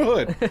to the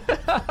neighborhood.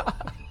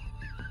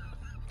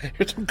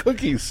 Here's some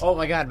cookies. Oh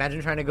my god!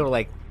 Imagine trying to go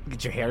to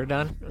get your hair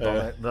done.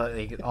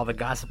 With all the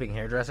gossiping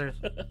hairdressers.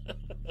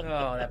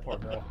 Oh, that poor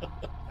girl.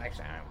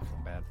 Actually, I don't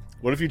feel bad.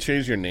 What if you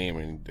changed your name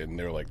and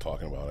they were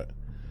talking about it?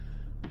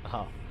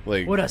 Oh,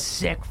 what a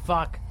sick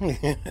fuck!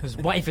 His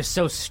wife is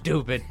so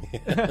stupid.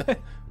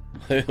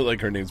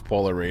 Like her name's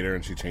Paula Rader,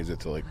 and she changed it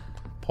to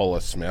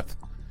Paula Smith,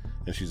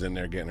 and she's in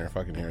there getting her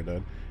fucking hair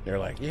done. They're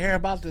like, "You hear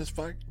about this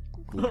fuck?"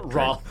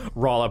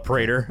 Rolla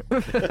Prater.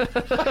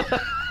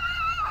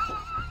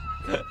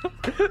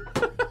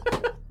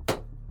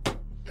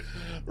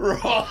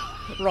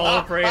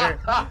 Rolla Prater.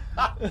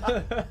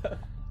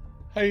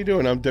 How you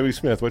doing? I'm Debbie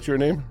Smith. What's your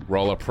name?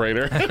 Rolla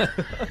Prater.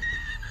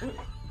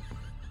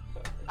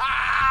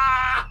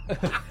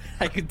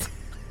 I could.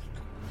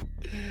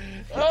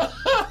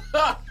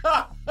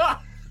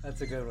 That's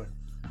a good one.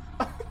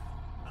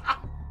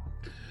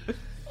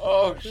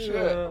 Oh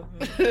shit!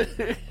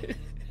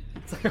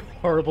 It's like a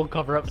horrible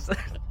cover-up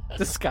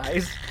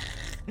disguise.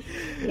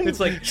 It's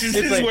like she's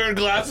wearing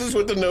glasses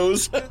with the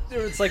nose.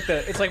 It's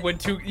like when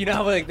two,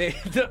 how in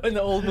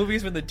the old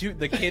movies when the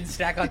kids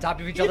stack on top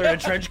of each other in a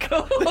trench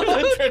coat.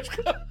 They're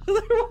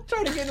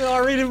trying to get an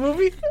R-rated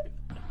movie.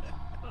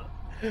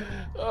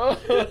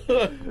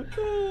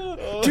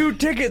 2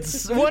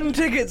 tickets, 1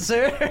 ticket,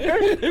 sir.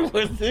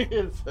 1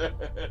 ticket, sir.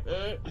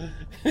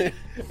 And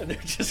they're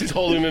just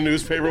holding a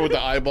newspaper with the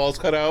eyeballs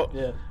cut out.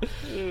 Yeah.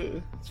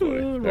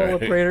 Rolla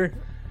Prater.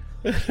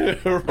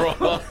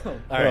 Rolla.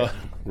 All right.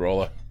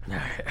 Rolla.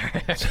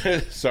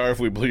 Sorry if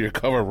we blew your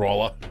cover,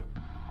 Rolla.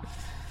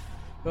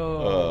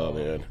 Oh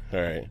man.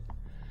 All right.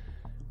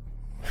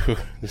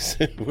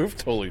 We're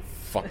totally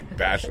fucking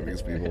bashing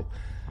these people.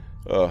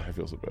 Oh, I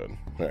feel so bad.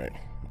 All right.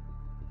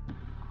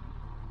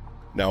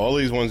 Now, all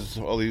these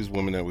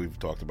women that we've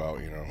talked about,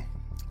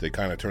 they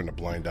kind of turned a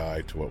blind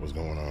eye to what was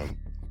going on.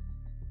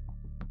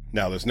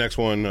 Now, this next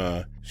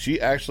one,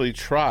 she actually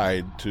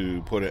tried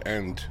to put an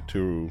end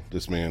to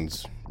this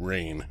man's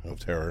reign of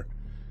terror,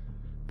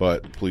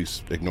 but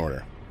police ignored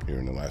her here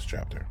in the last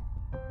chapter.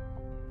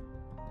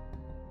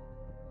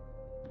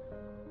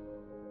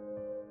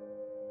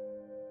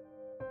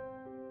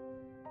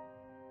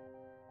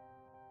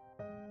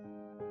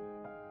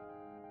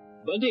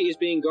 Bundy is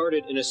being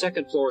guarded in a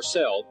second-floor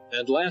cell,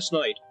 and last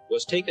night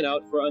was taken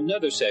out for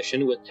another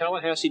session with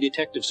Tallahassee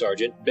Detective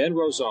Sergeant Ben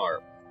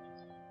Rosar.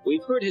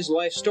 "We've heard his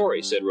life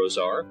story," said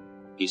Rosar.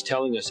 "He's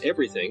telling us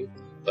everything,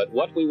 but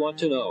what we want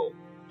to know.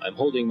 I'm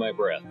holding my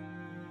breath.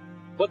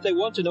 What they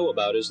want to know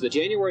about is the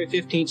January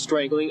 15th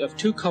strangling of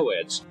 2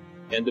 co-eds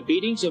and the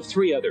beatings of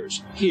 3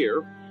 others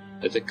here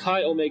at the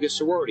Chi Omega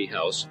sorority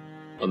house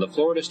on the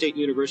Florida State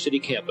University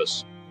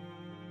campus."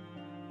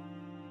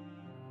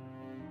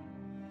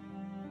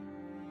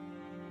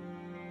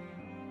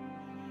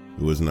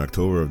 It was in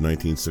October of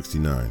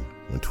 1969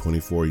 when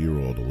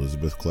 24-year-old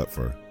Elizabeth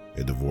Klepfer,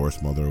 a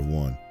divorced mother of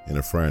 1, and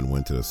a friend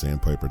went to the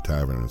Sandpiper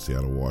Tavern in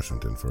Seattle,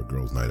 Washington for a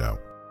girls' night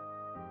out.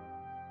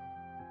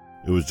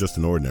 It was just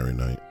an ordinary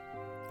night,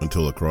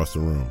 until across the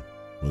room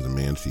was a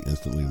man she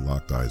instantly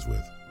locked eyes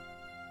with.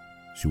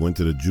 She went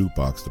to the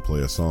jukebox to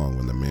play a song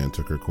when the man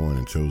took her coin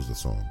and chose the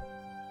song.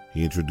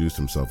 He introduced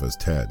himself as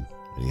Ted,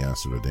 and he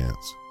asked her to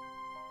dance.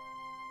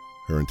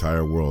 Her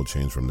entire world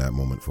changed from that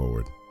moment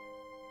forward.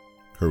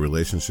 Her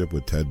relationship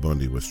with Ted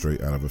Bundy was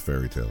straight out of a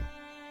fairy tale.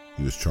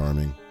 He was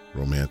charming,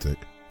 romantic,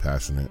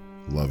 passionate,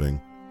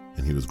 loving,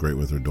 and he was great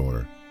with her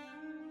daughter,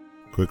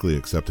 quickly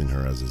accepting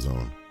her as his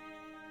own.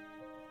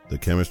 The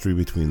chemistry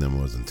between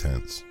them was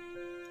intense.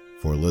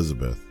 For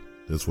Elizabeth,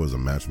 this was a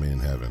match made in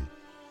heaven,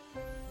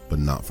 but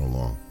not for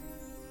long.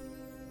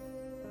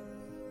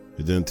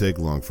 It didn't take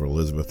long for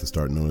Elizabeth to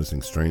start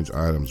noticing strange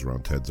items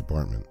around Ted's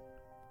apartment.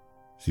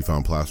 She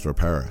found plaster of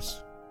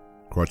Paris,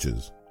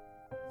 crutches,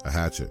 a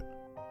hatchet,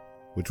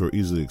 which were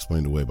easily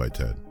explained away by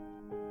Ted.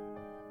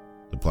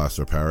 The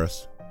plaster of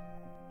Paris,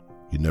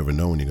 you never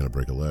know when you're going to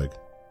break a leg.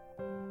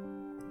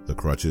 The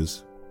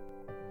crutches,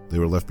 they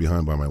were left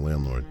behind by my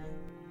landlord.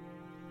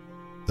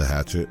 The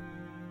hatchet,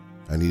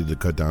 I needed to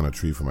cut down a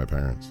tree for my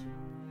parents.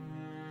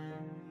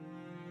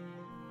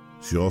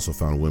 She also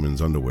found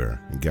women's underwear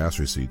and gas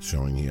receipts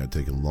showing he had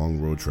taken long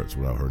road trips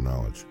without her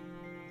knowledge.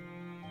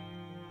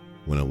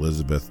 When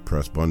Elizabeth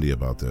pressed Bundy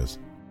about this,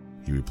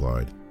 he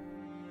replied,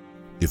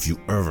 "If you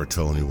ever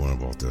tell anyone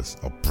about this,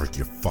 I'll break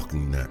your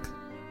fucking neck."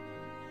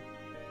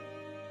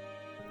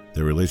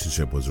 Their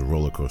relationship was a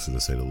roller coaster, to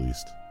say the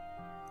least.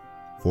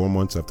 4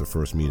 months after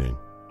first meeting,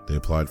 they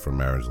applied for a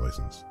marriage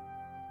license.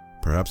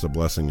 Perhaps a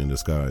blessing in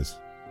disguise,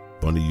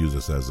 Bundy used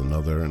this as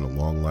another in a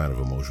long line of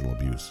emotional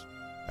abuse.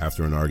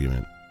 After an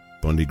argument,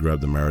 Bundy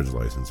grabbed the marriage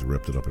license and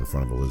ripped it up in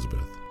front of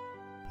Elizabeth,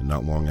 and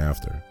not long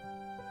after,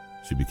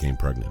 she became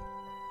pregnant.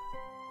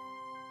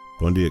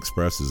 Bundy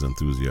expressed his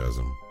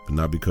enthusiasm, but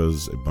not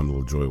because a bundle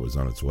of joy was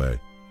on its way,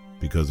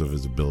 because of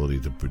his ability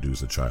to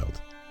produce a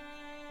child.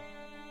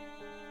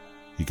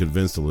 He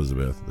convinced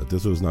Elizabeth that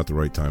this was not the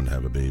right time to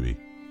have a baby.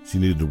 She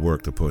needed to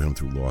work to put him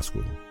through law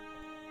school.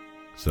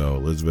 So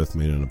Elizabeth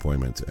made an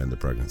appointment to end the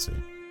pregnancy.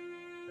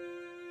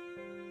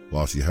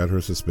 While she had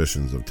her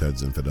suspicions of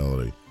Ted's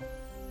infidelity,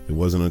 it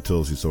wasn't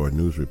until she saw a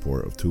news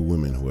report of 2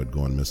 women who had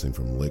gone missing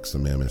from Lake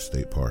Sammamish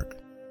State Park.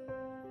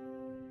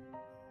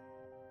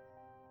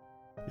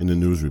 In the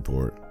news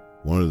report,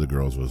 one of the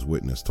girls was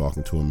witnessed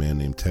talking to a man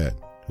named Ted,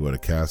 who had a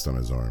cast on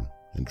his arm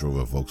and drove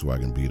a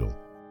Volkswagen Beetle,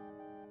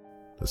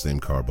 the same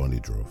car Bundy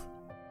drove.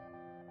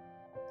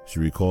 She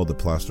recalled the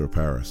plaster of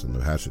Paris and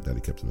the hatchet that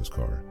he kept in his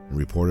car, and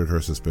reported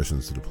her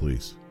suspicions to the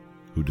police,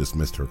 who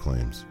dismissed her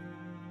claims.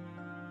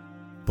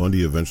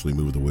 Bundy eventually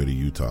moved away to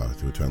Utah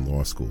to attend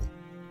law school,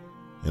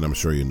 and I'm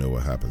sure you know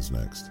what happens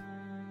next.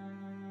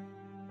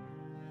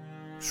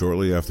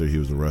 Shortly after he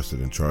was arrested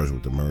and charged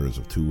with the murders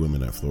of 2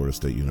 women at Florida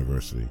State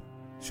University,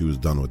 she was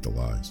done with the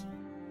lies.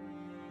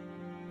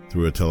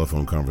 Through a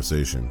telephone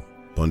conversation,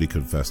 Bundy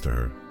confessed to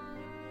her.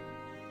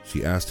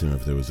 She asked him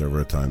if there was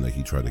ever a time that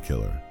he tried to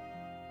kill her.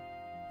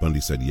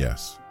 Bundy said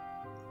yes,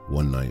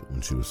 one night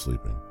when she was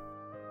sleeping.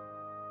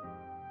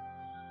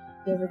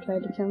 He ever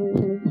tried to kill me,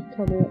 and he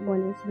told me at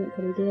one incident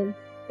that he did.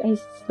 I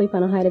used to sleep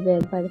on a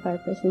hide-a-bed by the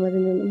fireplace in the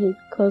living room, and he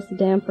closed the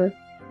damper.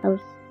 I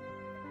was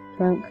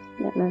drunk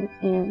that night,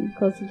 and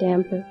closed the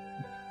damper.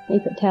 He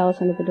put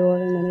towels under the door,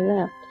 and then he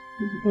left.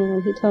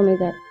 And he told me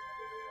that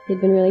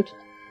he'd been really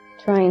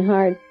trying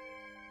hard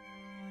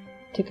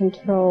to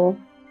control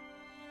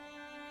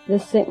the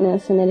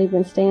sickness, and that he'd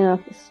been staying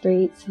off the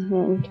streets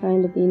and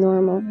trying to be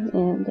normal,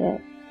 and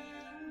that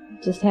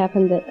it just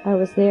happened that I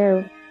was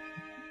there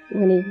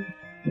when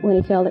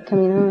he felt it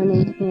coming on,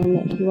 and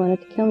that he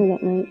wanted to kill me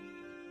that night.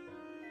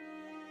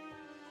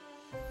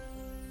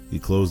 He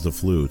closed the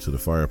flue to the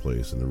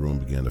fireplace, and the room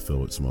began to fill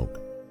with smoke.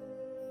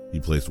 He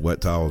placed wet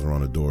towels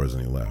around the doors,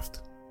 and he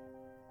left.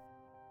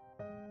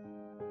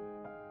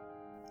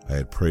 I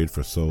had prayed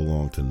for so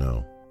long to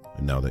know,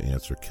 and now the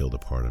answer killed a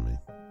part of me.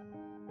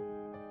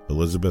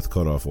 Elizabeth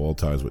cut off all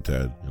ties with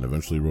Ted and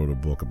eventually wrote a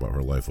book about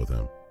her life with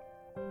him.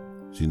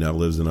 She now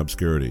lives in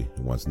obscurity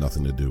and wants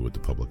nothing to do with the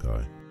public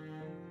eye.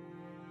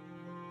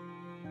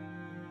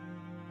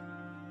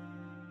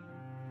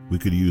 We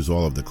could use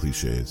all of the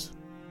cliches,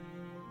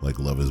 like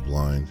love is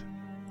blind,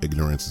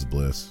 ignorance is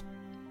bliss,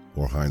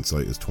 or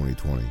hindsight is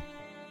 20/20.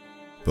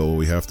 But what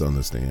we have to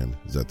understand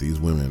is that these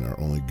women are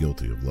only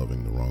guilty of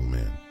loving the wrong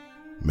man.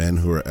 Men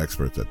who are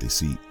experts at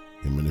deceit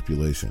and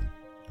manipulation,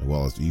 and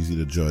while it's easy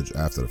to judge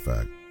after the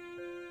fact,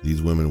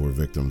 these women were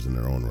victims in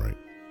their own right.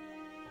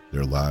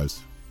 Their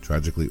lives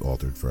tragically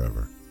altered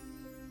forever.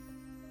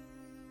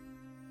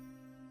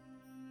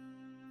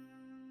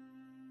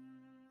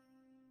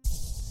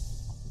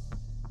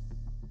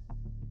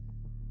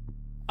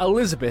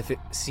 Elizabeth, it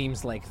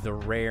seems like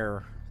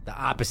the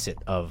opposite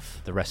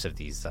of the rest of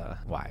these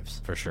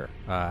wives, for sure.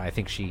 I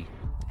think she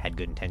had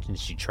good intentions.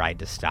 She tried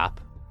to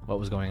stop what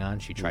was going on.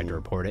 She tried to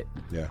report it.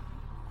 Yeah.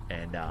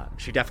 And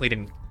she definitely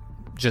didn't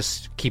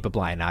just keep a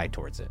blind eye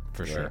towards it,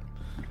 for sure.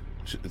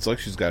 It's like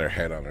she's got her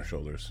head on her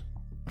shoulders.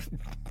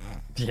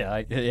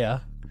 Yeah,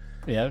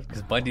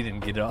 because Bundy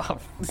didn't get it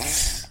off.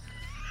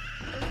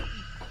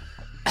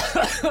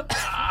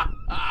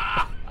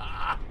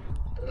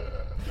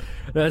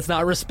 That's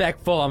not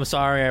respectful. I'm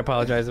sorry. I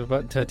apologize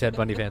to Ted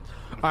Bundy fans.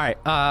 All right.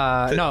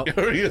 No.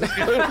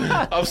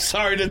 I'm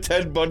sorry to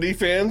Ted Bundy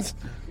fans.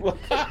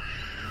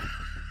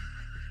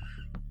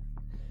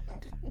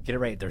 Get it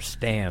right. They're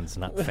stands,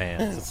 not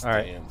fans.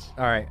 Stands.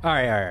 All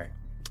right.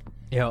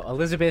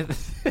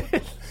 Elizabeth.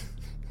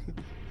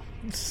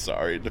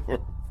 Sorry to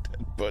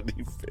Ted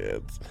Bundy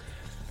fans.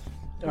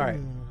 All right.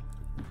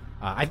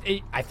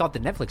 I thought the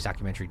Netflix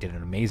documentary did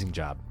an amazing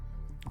job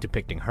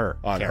depicting her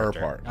on character.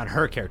 her part. On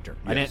her character.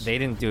 Yes. They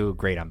didn't do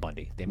great on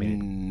Bundy. They made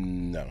it.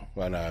 No.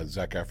 On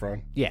Zac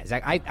Efron? Yeah,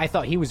 Zac. I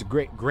thought he was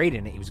great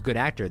in it. He was a good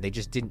actor. They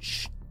just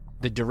didn't.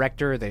 The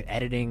director, the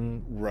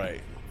editing.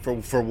 Right.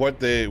 For what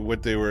they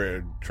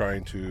were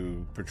trying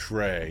to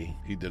portray,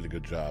 he did a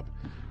good job.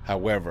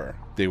 However,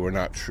 they were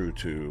not true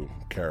to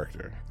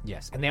character.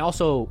 Yes, and they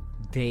also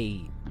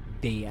they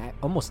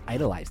almost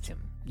idolized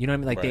him. You know what I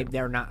mean? Like Right.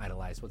 they're not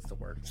idolized. What's the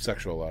word?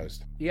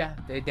 Sexualized. Yeah,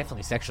 they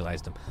definitely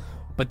sexualized him,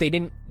 but they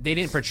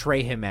didn't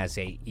portray him as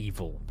a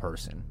evil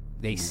person.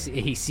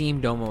 He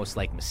seemed almost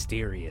like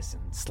mysterious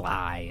and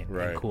sly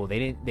and cool.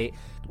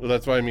 Well,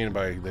 that's what I mean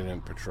by they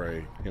didn't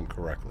portray him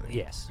correctly.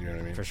 Yes, you know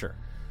what I mean? For sure.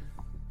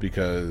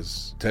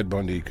 Because Ted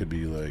Bundy could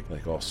be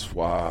like all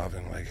suave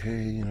and like,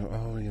 hey,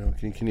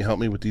 can you help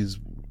me with these?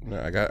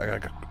 I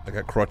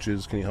got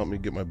crutches. Can you help me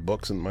get my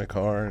books in my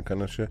car and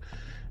kind of shit?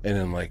 And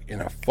then like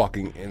in a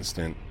fucking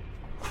instant,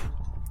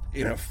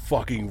 in a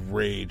fucking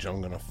rage,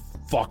 I'm gonna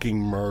fucking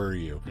murder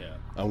you. Yeah.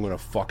 I'm gonna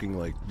fucking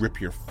like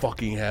rip your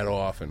fucking head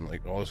off and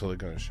like all this other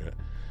kind of shit.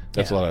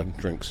 That's a lot of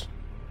drinks.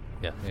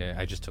 Yeah.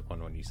 I just took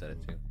one when you said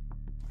it too.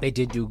 They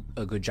did do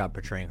a good job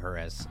portraying her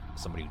as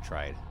somebody who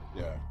tried.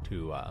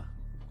 Yeah.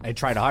 I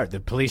tried hard.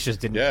 The police just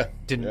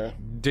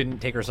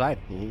didn't take her side.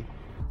 Mm-hmm.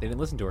 They didn't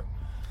listen to her.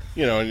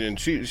 And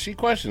she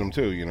questioned him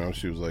too.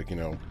 She was like,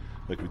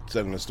 like we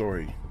said in the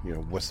story,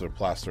 what's the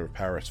plaster of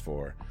Paris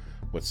for?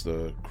 What's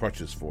the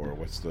crutches for?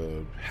 What's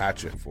the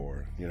hatchet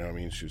for? You know what I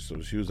mean?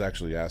 She was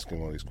actually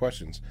asking all these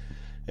questions.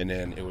 And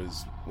then it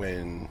was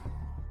when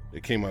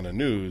it came on the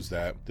news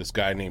that this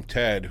guy named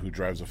Ted, who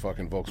drives a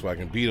fucking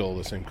Volkswagen Beetle,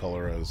 the same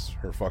color as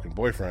her fucking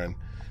boyfriend,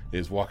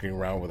 is walking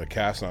around with a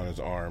cast on his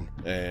arm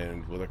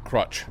and with a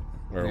crutch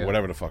or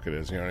whatever the fuck it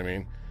is. You know what I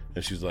mean?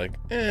 And she's like,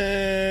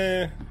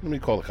 let me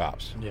call the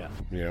cops. Yeah.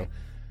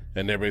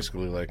 And they're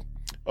basically like,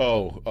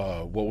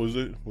 what was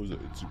it?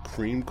 It's a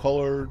cream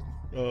colored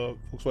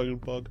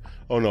Volkswagen Bug?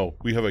 Oh no,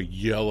 we have a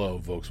yellow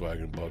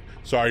Volkswagen Bug.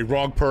 Sorry,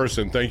 wrong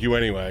person. Thank you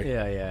anyway.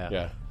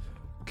 Yeah.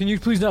 Can you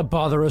please not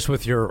bother us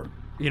with your,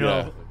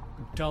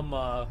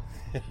 dumb,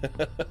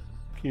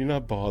 Can you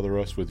not bother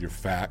us with your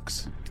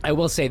facts? I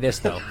will say this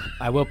though.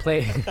 I will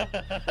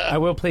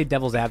play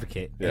devil's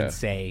advocate and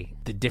say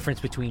the difference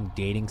between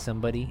dating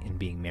somebody and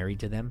being married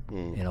to them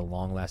in a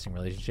long-lasting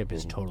relationship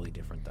is totally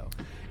different though.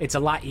 It's a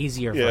lot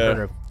easier for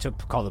her to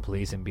call the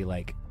police and be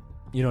like,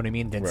 you know what I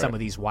mean, than some of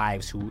these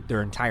wives who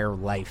their entire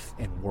life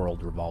and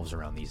world revolves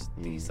around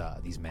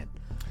these men.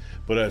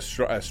 But as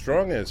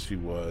strong as she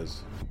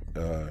was,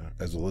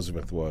 as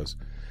Elizabeth was,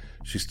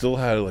 she still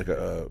had like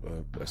a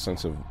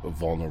sense of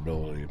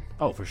vulnerability.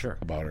 Oh, for sure.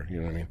 About her, you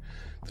know what I mean?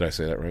 Did I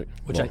say that right?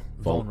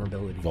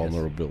 Vulnerability.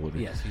 Vulnerability.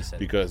 Yes, you said.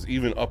 Because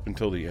even up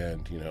until the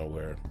end,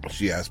 where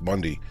she asked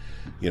Bundy,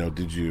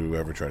 did you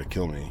ever try to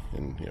kill me?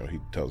 And he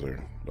tells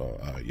her,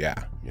 yeah.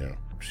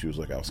 She was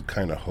like, I was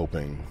kind of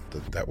hoping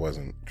that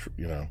wasn't,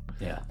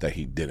 that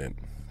he didn't,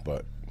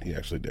 but he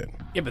actually did.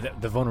 Yeah, but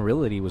the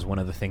vulnerability was one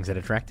of the things that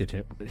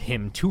attracted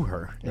him to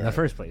her in the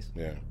first place.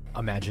 Yeah.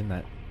 Imagine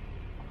that.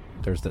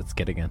 There's that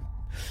skit again.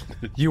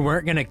 You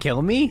weren't gonna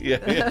kill me?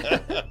 Yeah.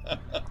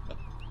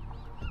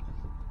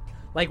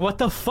 Like, what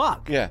the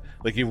fuck? Yeah.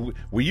 Like,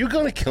 were you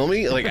gonna kill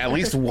me? Like, at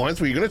least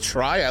once? Were you gonna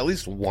try at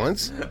least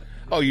once?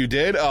 Oh, you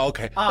did? Oh,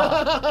 okay.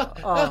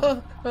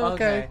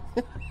 Okay.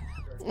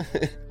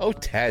 Oh,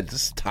 Ted,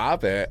 just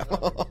stop it.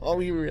 Oh,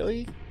 you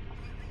really?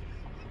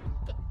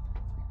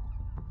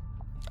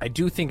 I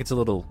do think it's a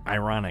little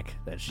ironic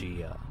that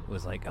she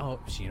was like,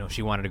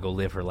 she wanted to go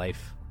live her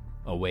life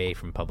away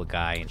from public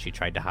eye, and she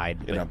tried to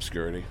hide in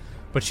obscurity.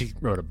 But she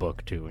wrote a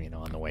book too,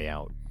 on the way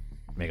out,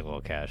 make a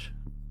little cash.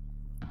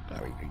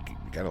 I mean, you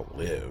gotta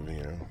live,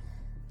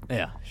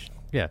 Yeah.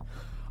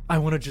 I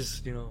want to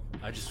just,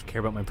 I just care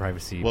about my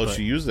privacy. Well, but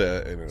she used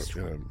that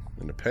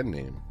in a pen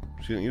name.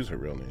 She didn't use her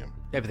real name.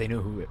 Yeah, but they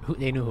knew who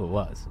it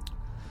was.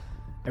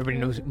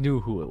 Everybody knew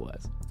who it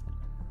was.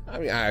 I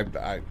mean, I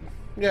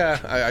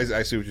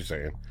see what you're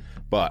saying,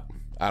 but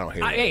I don't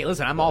hate it. Hey,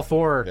 listen, I'm all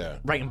for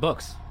writing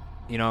books,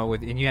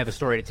 and you have a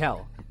story to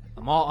tell.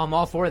 I'm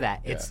all for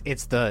that.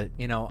 It's the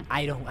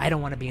I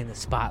don't want to be in the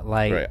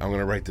spotlight. Right, I'm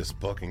gonna write this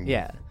book and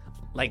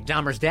like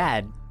Dahmer's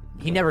dad.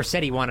 He never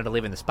said he wanted to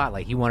live in the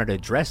spotlight. He wanted to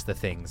address the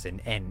things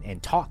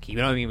and talk. He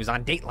was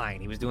on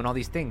Dateline. He was doing all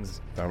these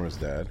things. Dahmer's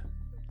dad.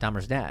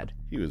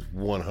 He was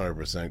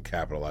 100%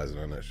 capitalizing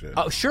on that shit.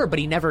 Oh, sure, but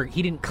he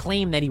didn't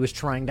claim that he was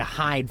trying to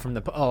hide from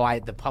the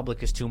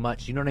public is too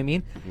much. You know what I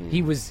mean? Mm.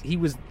 He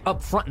was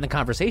up front in the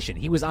conversation.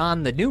 He was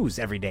on the news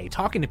every day,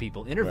 talking to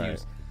people,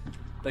 interviews.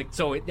 Right.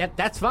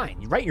 That's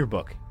fine. You write your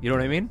book. You know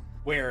what I mean?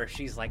 Where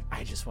she's like,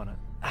 I just want to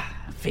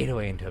fade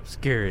away into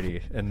obscurity,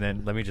 and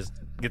then let me just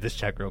get this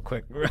check real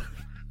quick.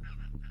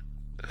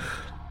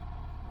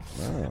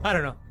 Wow. I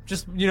don't know.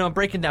 Just,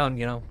 breaking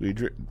down, Are you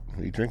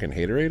drinking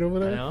Haterade over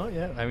there? I know,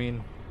 yeah. I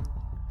mean,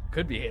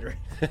 could be Haterade.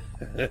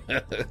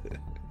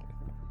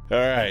 All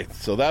right,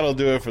 so that'll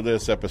do it for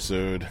this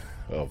episode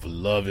of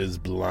Love is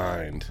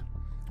Blind,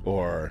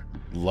 or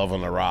Love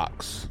on the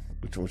Rocks.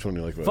 Which one do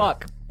you like better?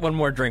 Fuck. One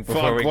more drink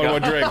before we go. One more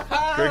drink. Drink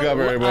up,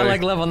 everybody. I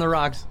like Love on the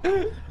Rocks.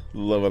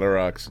 Love on the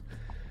Rocks.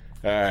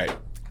 All right.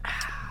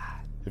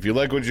 If you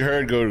like what you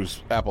heard, go to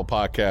Apple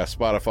Podcasts,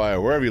 Spotify, or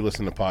wherever you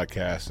listen to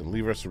podcasts, and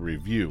leave us a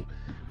review.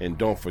 And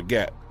don't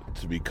forget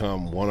to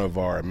become one of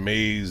our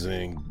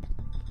amazing...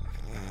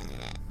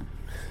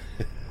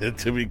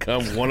 to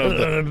become one of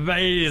the...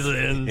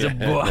 amazing...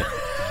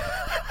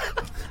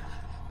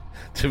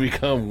 to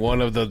become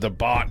one of the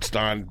debauched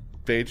on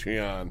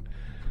Patreon.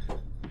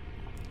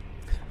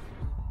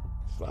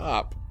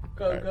 Stop.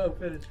 Go,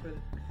 finish.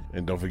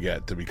 And don't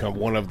forget to become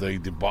one of the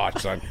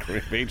debauched on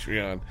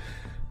Patreon.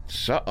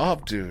 Shut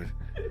up, dude.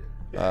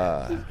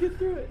 Just get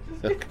through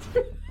it.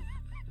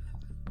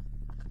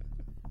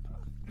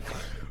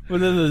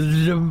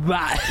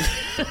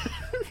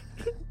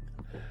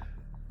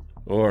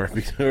 Or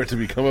to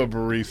become a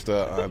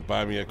barista on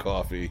Buy Me a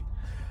Coffee.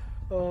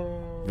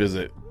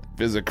 Visit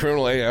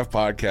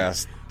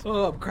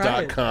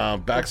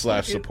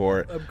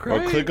criminalafpodcast.com/support,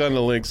 or click on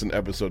the links in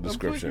episode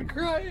description.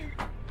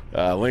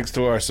 Links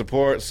to our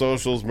support,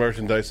 socials,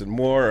 merchandise, and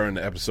more are in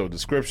the episode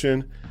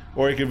description.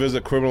 Or you can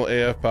visit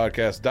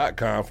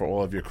criminalafpodcast.com for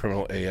all of your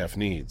Criminal AF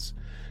needs.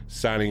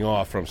 Signing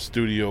off from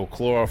Studio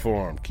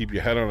Chloroform. Keep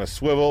your head on a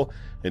swivel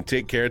and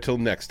take care till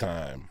next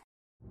time.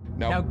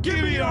 Now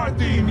give me our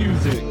theme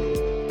music.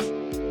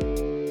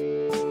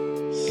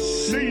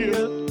 See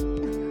ya.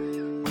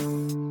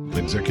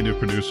 Executive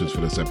producers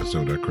for this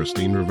episode are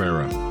Christine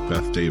Rivera,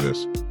 Beth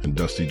Davis, and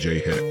Dusty J.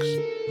 Hicks.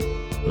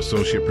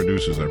 Associate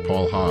producers are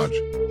Paul Hodge,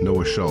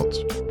 Noah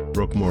Schultz,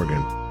 Brooke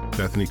Morgan,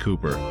 Bethany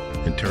Cooper,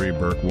 and Terry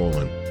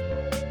Burke-Wolin.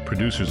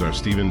 Producers are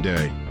Stephen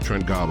Day,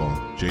 Trent Gobble,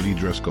 J.D.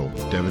 Driscoll,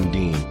 Devin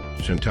Dean,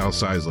 Chantal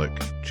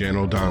Seislick, Jan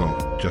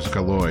O'Donnell, Jessica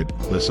Lloyd,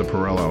 Lissa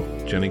Perello,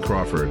 Jenny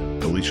Crawford,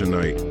 Alicia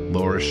Knight,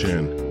 Laura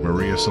Shin,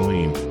 Maria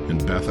Celine,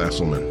 and Beth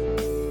Esselman.